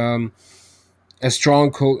got a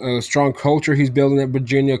strong culture he's building at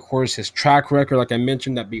Virginia. Of course, his track record, like I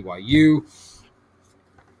mentioned, at BYU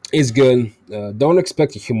is good. Don't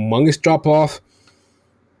expect a humongous drop-off.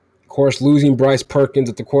 Of course, losing Bryce Perkins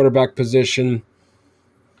at the quarterback position.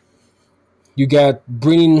 You got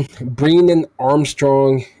Breenan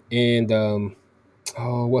Armstrong and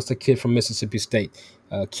what's the kid from Mississippi State?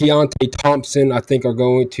 Keontae Thompson, I think, are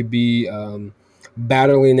going to be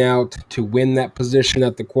battling out to win that position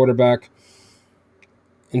at the quarterback.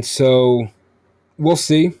 And so we'll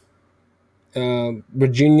see.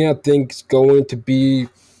 Virginia, I think, is going to be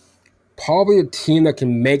probably a team that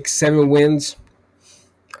can make 7 wins.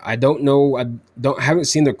 I don't know. Haven't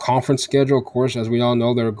seen their conference schedule. Of course, as we all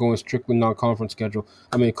know, they're going strictly non-conference schedule.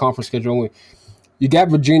 Conference schedule only. You got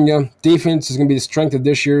Virginia. Defense is going to be the strength of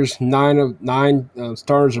this year's. 9 of 9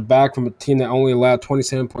 starters are back from a team that only allowed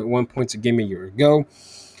 27.1 points a game a year ago.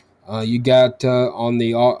 You got on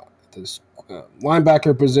the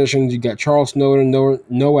linebacker positions, you got Charles Snowden,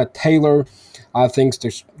 Noah Taylor. I think they're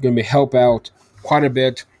going to help out quite a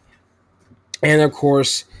bit. And, of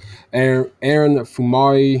course, Aaron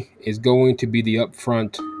Fumari is going to be the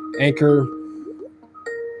up-front anchor.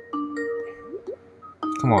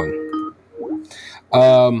 Come on.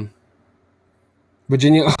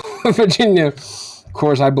 Virginia, of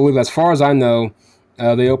course, I believe, as far as I know,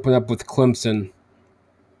 they open up with Clemson.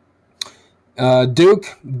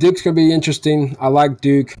 Duke's going to be interesting. I like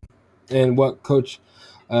Duke and what Coach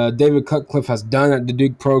David Cutcliffe has done at the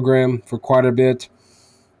Duke program for quite a bit.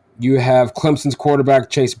 You have Clemson's quarterback,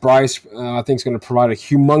 Chase Bryce. I think is going to provide a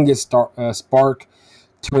humongous spark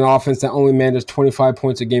to an offense that only managed 25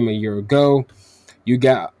 points a game a year ago. You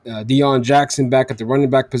got Deion Jackson back at the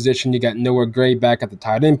running back position. You got Noah Gray back at the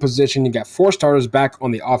tight end position. You got 4 starters back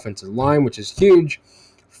on the offensive line, which is huge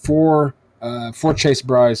for Chase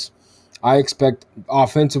Bryce. I expect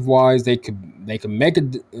offensive-wise they could make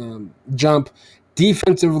a jump.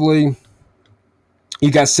 Defensively,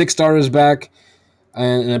 you got 6 starters back,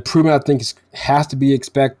 and an improvement I think has to be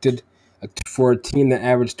expected for a team that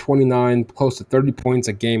averaged 29, close to 30 points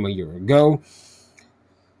a game a year ago.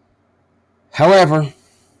 However,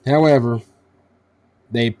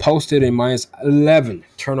 they posted a minus 11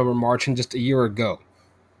 turnover margin just a year ago.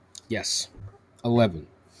 Yes, 11.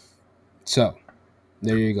 So,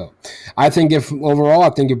 there you go. I think if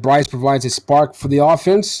Bryce provides a spark for the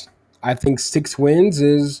offense, I think 6 wins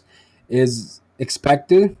is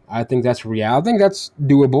expected. I think that's real. I think that's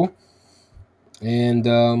doable. And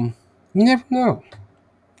you never know.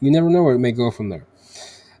 You never know where it may go from there.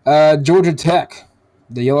 Georgia Tech,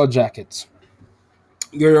 the Yellow Jackets.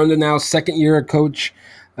 You're under now second-year head coach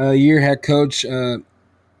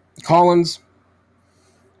Collins.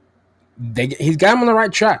 He's got him on the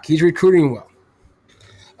right track. He's recruiting well.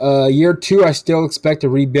 Year 2, I still expect a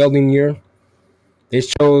rebuilding year. They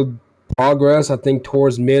showed progress, I think,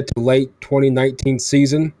 towards mid to late 2019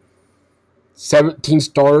 season. 17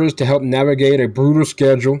 starters to help navigate a brutal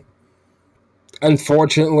schedule.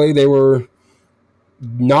 Unfortunately, they were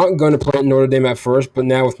not going to play at Notre Dame at first, but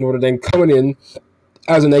now with Notre Dame coming in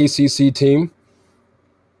as an ACC team,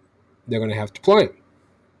 they're going to have to play.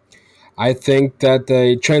 I think that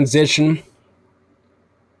the transition,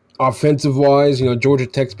 offensive-wise, Georgia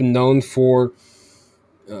Tech's been known for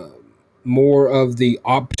more of the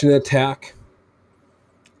option attack.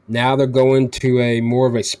 Now they're going to more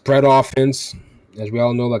of a spread offense, as we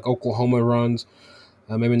all know, like Oklahoma runs.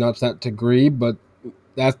 Maybe not to that degree, but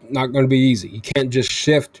that's not going to be easy. You can't just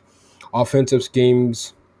shift offensive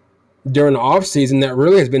schemes during the offseason that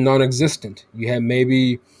really has been non-existent. You have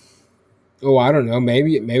maybe I don't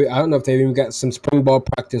know if they've even got some spring ball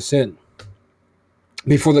practice in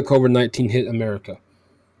before the COVID-19 hit America.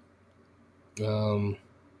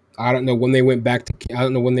 I don't know when they went back to. I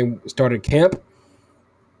don't know when they started camp,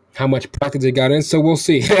 how much practice they got in. So we'll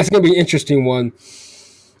see. That's going to be an interesting one.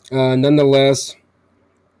 Nonetheless,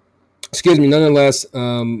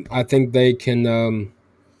 I think they can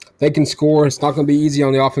score. It's not going to be easy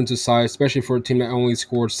on the offensive side, especially for a team that only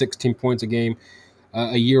scored 16 points a game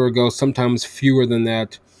a year ago, sometimes fewer than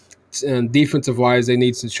that. And defensive-wise, they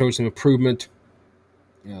need to show some improvement.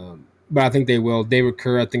 But I think they will. David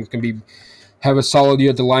Kerr, I think, is going to have a solid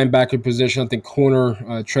year at the linebacker position. I think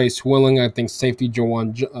corner Trey Swilling. I think safety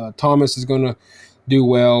Jawan Thomas is going to do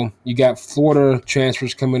well. You got Florida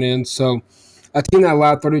transfers coming in. So a team that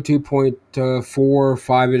allowed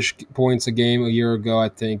 32.45-ish points a game a year ago, I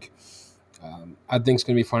think it's going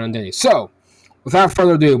to be fun and dandy. So without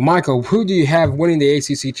further ado, Michael, who do you have winning the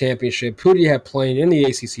ACC championship? Who do you have playing in the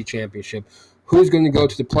ACC championship? Who's going to go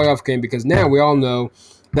to the playoff game? Because now we all know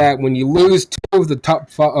that when you lose 2 of the top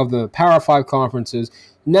 5 of the Power 5 conferences,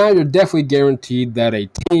 now you're definitely guaranteed that a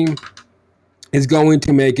team is going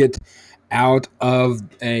to make it out of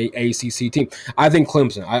a ACC team. I think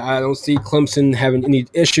Clemson. I don't see Clemson having any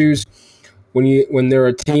issues when they're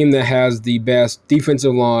a team that has the best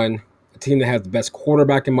defensive line, a team that has the best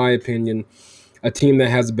quarterback, in my opinion, a team that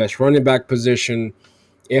has the best running back position,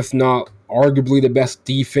 if not arguably the best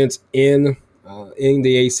defense in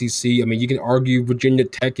the ACC. I mean, you can argue Virginia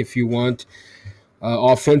Tech if you want.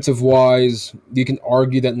 Offensive-wise, you can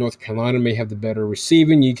argue that North Carolina may have the better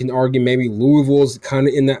receiving. You can argue maybe Louisville's kind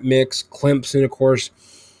of in that mix. Clemson, of course,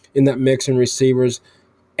 in that mix in receivers.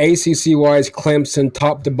 ACC-wise, Clemson,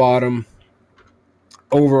 top to bottom.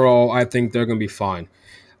 Overall, I think they're going to be fine.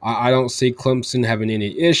 I don't see Clemson having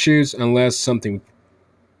any issues unless something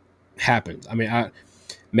happens. I mean,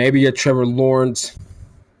 maybe a Trevor Lawrence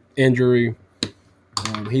injury.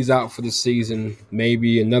 He's out for the season.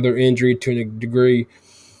 Maybe another injury to a degree.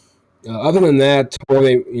 Other than that, or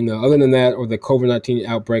the COVID-19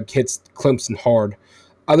 outbreak hits Clemson hard.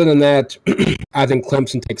 Other than that, I think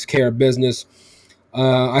Clemson takes care of business.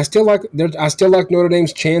 I still like Notre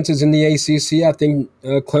Dame's chances in the ACC. I think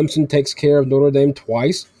Clemson takes care of Notre Dame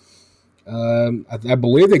twice. I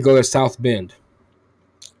believe they go to South Bend,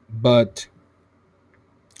 but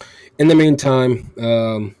in the meantime,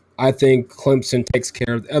 I think Clemson takes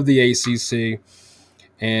care of the ACC,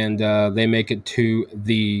 and they make it to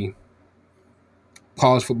the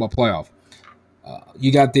college football playoff.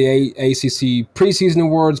 You got the ACC preseason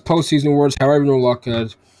awards, postseason awards, however you want to look at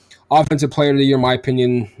it. Offensive Player of the Year, in my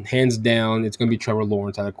opinion, hands down, it's going to be Trevor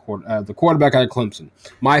Lawrence, the quarterback out of Clemson.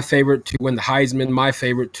 My favorite to win the Heisman, my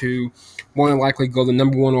favorite to more than likely go the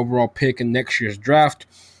number 1 overall pick in next year's draft.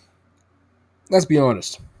 Let's be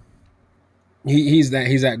honest. He's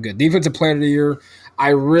that good. Defensive Player of the Year, I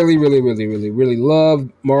really love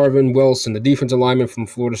Marvin Wilson, the defensive lineman from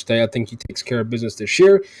Florida State. I think he takes care of business this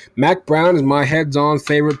year. Mack Brown is my heads-on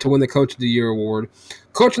favorite to win the Coach of the Year award.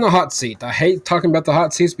 Coach in the hot seat. I hate talking about the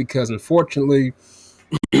hot seats because, unfortunately,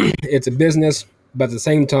 it's a business, but at the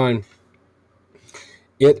same time,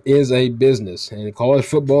 it is a business. And college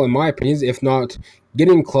football, in my opinion, if not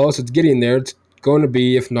getting close, it's getting there. It's going to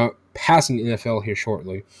be, if not passing the NFL here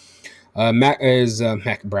shortly. Mack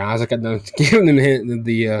Brown. I was like, I'm giving him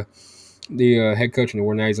the head coach in the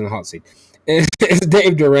award. Now he's in the hot seat. It's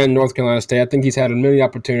Dave Doeren, North Carolina State. I think he's had many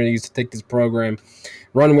opportunities to take this program,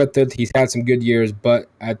 run with it. He's had some good years, but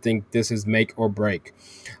I think this is make or break.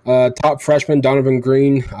 Top freshman, Donovan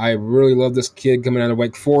Green. I really love this kid coming out of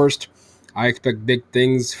Wake Forest. I expect big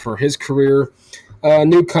things for his career.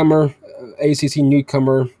 Newcomer, ACC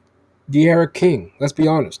newcomer, D'Eriq King. Let's be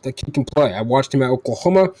honest. That kid can play. I watched him at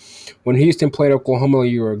Oklahoma when Houston played Oklahoma a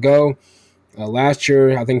year ago. Last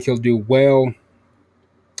year, I think he'll do well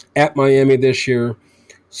at Miami this year.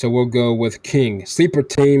 So we'll go with King. Sleeper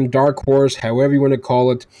team, dark horse, however you want to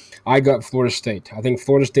call it. I got Florida State. I think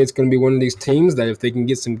Florida State's going to be one of these teams that if they can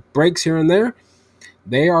get some breaks here and there,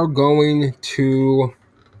 they are going to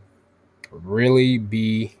really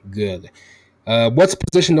be good. What's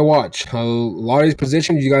position to watch? A lot of these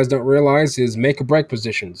positions you guys don't realize is make or break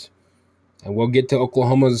positions. And we'll get to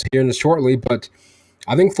Oklahoma's here in a shortly, but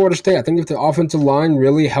I think Florida State, I think if the offensive line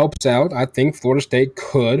really helps out, I think Florida State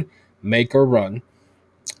could make a run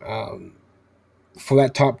for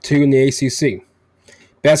that top 2 in the ACC.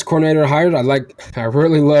 Best coordinator hired, I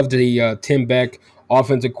really loved the Tim Beck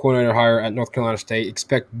offensive coordinator hire at North Carolina State.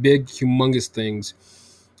 Expect big, humongous things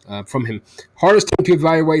from him. Hardest team to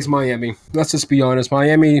evaluate is Miami. Let's just be honest.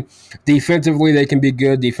 Miami, defensively, they can be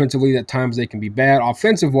good. Defensively, at times they can be bad.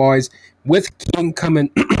 Offensive-wise, with King coming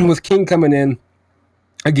in,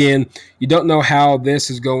 again, you don't know how this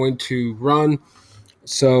is going to run,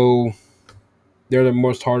 so they're the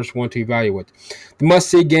most hardest one to evaluate. The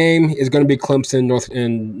must-see game is going to be Clemson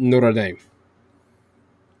and Notre Dame,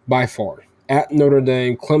 by far. At Notre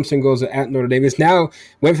Dame, Clemson goes at Notre Dame. It's now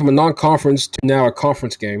went from a non-conference to now a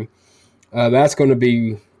conference game. That's going to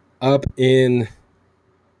be up in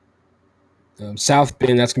South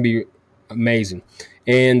Bend. That's going to be amazing.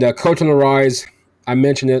 And coach on the rise, I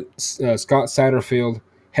mentioned it, Scott Satterfield,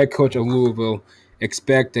 head coach of Louisville.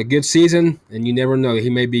 Expect a good season, and you never know. He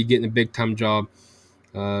may be getting a big-time job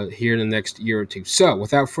here in the next year or two. So,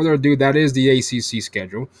 without further ado, that is the ACC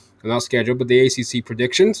schedule. Well, not schedule, but the ACC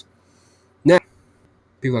predictions. Now,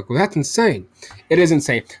 people are like, well, that's insane. It is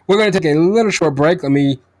insane. We're going to take a little short break.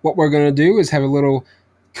 What we're going to do is have a little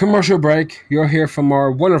commercial break. You'll hear from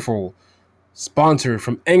our wonderful sponsor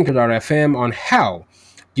from Anchor.fm on how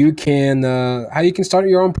you can start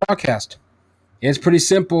your own podcast. It's pretty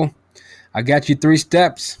simple. I got you 3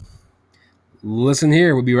 steps. Listen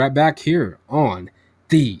here. We'll be right back here on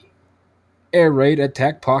the Air Raid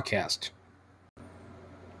Attack Podcast.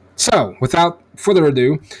 So, without further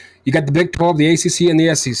ado, you got the Big 12, the ACC, and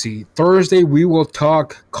the SEC. Thursday, we will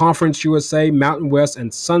talk Conference USA, Mountain West,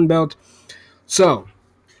 and Sun Belt. So,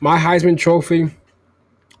 my Heisman Trophy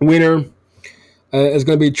winner is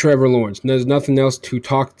going to be Trevor Lawrence. And there's nothing else to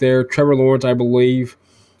talk there. Trevor Lawrence, I believe,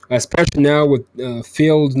 especially now with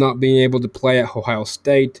Fields not being able to play at Ohio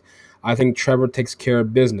State, I think Trevor takes care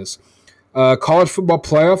of business. College football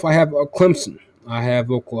playoff, I have Clemson. I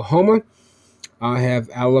have Oklahoma. I have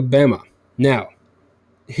Alabama. Now,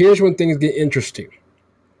 here's when things get interesting.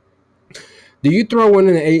 Do you throw in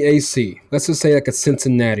an AAC? Let's just say like a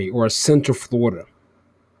Cincinnati or a Central Florida.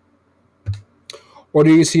 Or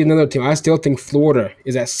do you see another team? I still think Florida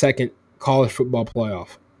is that second college football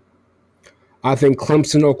playoff. I think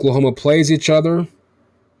Clemson, Oklahoma plays each other,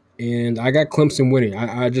 and I got Clemson winning.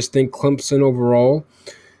 I just think Clemson overall,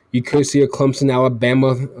 you could see a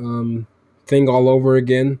Clemson-Alabama thing all over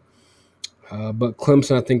again. But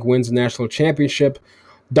Clemson, I think, wins the national championship.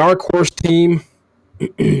 Dark horse team,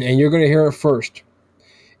 and you're going to hear it first.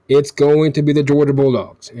 It's going to be the Georgia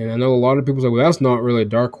Bulldogs. And I know a lot of people say, well, that's not really a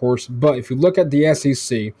dark horse. But if you look at the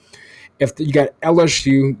SEC, you got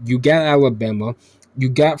LSU, you got Alabama, you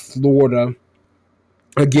got Florida,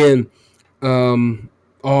 again,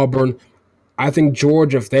 Auburn. I think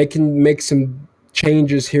Georgia, if they can make some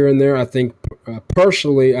changes here and there, I think,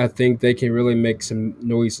 personally, I think they can really make some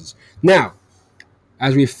noises. Now,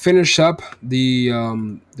 as we finish up the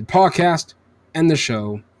podcast and the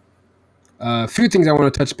show, a few things I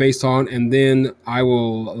want to touch base on, and then I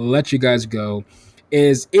will let you guys go.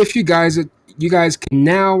 Is if you guys can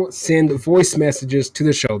now send voice messages to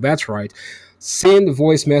the show. That's right, send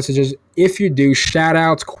voice messages. If you do, shout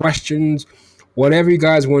outs, questions, whatever you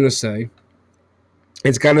guys want to say.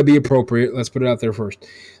 It's got to be appropriate. Let's put it out there first.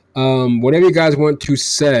 Whatever you guys want to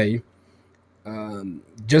say,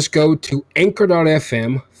 just go to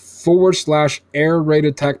anchor.fm/Air Raid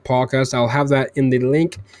Attack Podcast. I'll have that in the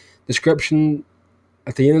link description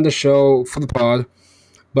at the end of the show for the pod.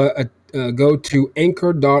 But go to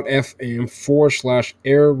anchor.fm/Air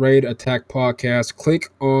Raid Attack Podcast. Click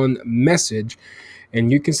on message,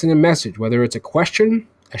 and you can send a message, whether it's a question,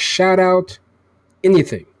 a shout out,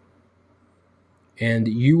 anything. And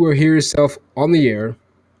you will hear yourself on the air.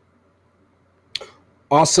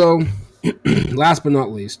 Also, last but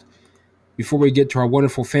not least, before we get to our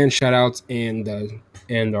wonderful fan shout-outs and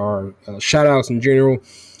our shout-outs in general,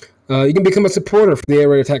 you can become a supporter for the Air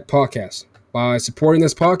Raid Attack Podcast. By supporting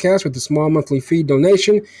this podcast with a small monthly fee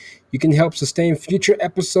donation, you can help sustain future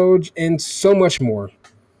episodes and so much more.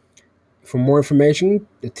 For more information,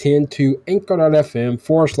 attend to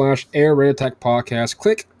anchor.fm/Air Raid Attack Podcast.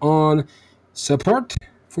 Click on support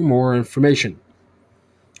for more information.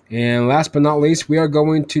 And last but not least, we are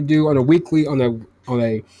going to do on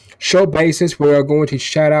a show basis, we are going to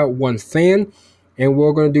shout out one fan, and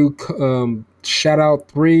we're going to do shout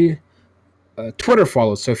out 3 Twitter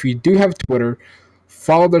follows. So if you do have Twitter,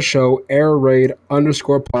 follow the show Air Raid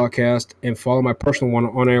 _podcast, and follow my personal one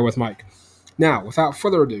on Air with Mike. Now, without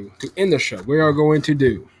further ado, to end the show, we are going to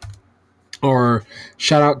do our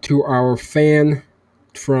shout out to our fan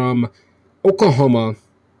from Oklahoma,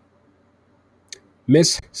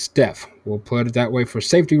 Miss Steph. We'll put it that way for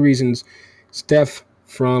safety reasons. Steph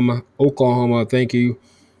from Oklahoma, thank you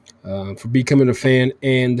for becoming a fan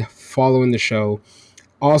and following the show.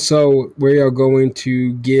 Also, we are going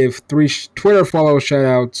to give 3 Twitter follow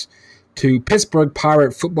shout-outs to Pittsburgh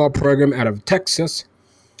Pirate football program out of Texas,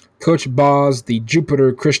 Coach Boz, the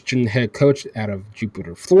Jupiter Christian head coach out of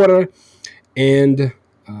Jupiter, Florida, and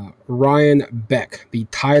Ryan Beck, the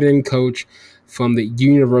tight end coach from the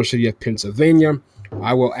University of Pennsylvania.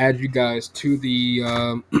 I will add you guys to the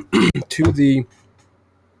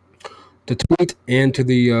tweet and to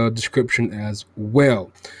the description as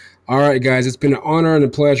well. All right, guys, it's been an honor and a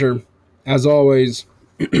pleasure. As always,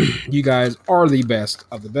 you guys are the best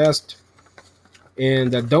of the best.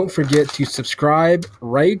 And don't forget to subscribe,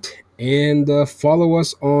 rate, and follow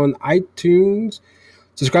us on iTunes.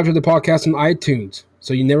 Subscribe to the podcast on iTunes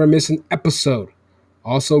so you never miss an episode.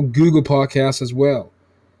 Also, Google Podcasts as well.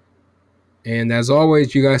 And as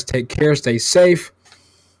always, you guys take care, stay safe.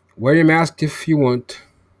 Wear your mask if you want.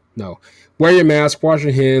 No. Wear your mask, wash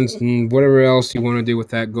your hands, and whatever else you want to do with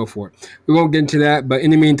that, go for it. We won't get into that, but in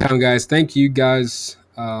the meantime, guys, thank you guys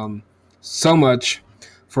so much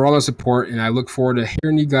for all the support, and I look forward to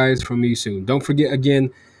hearing you guys from you soon. Don't forget, again,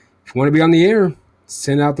 if you want to be on the air,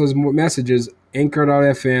 send out those messages,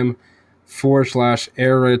 anchor.fm/Air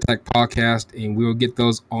Raid Attack Podcast, and we will get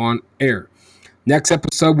those on air. Next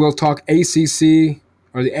episode, we'll talk ACC,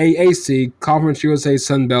 or the AAC, Conference USA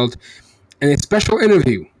Sun Belt, and a special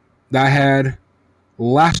interview that I had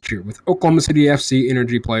last year with Oklahoma City FC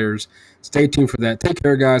Energy players. Stay tuned for that. Take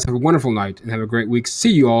care, guys. Have a wonderful night and have a great week.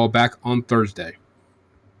 See you all back on Thursday.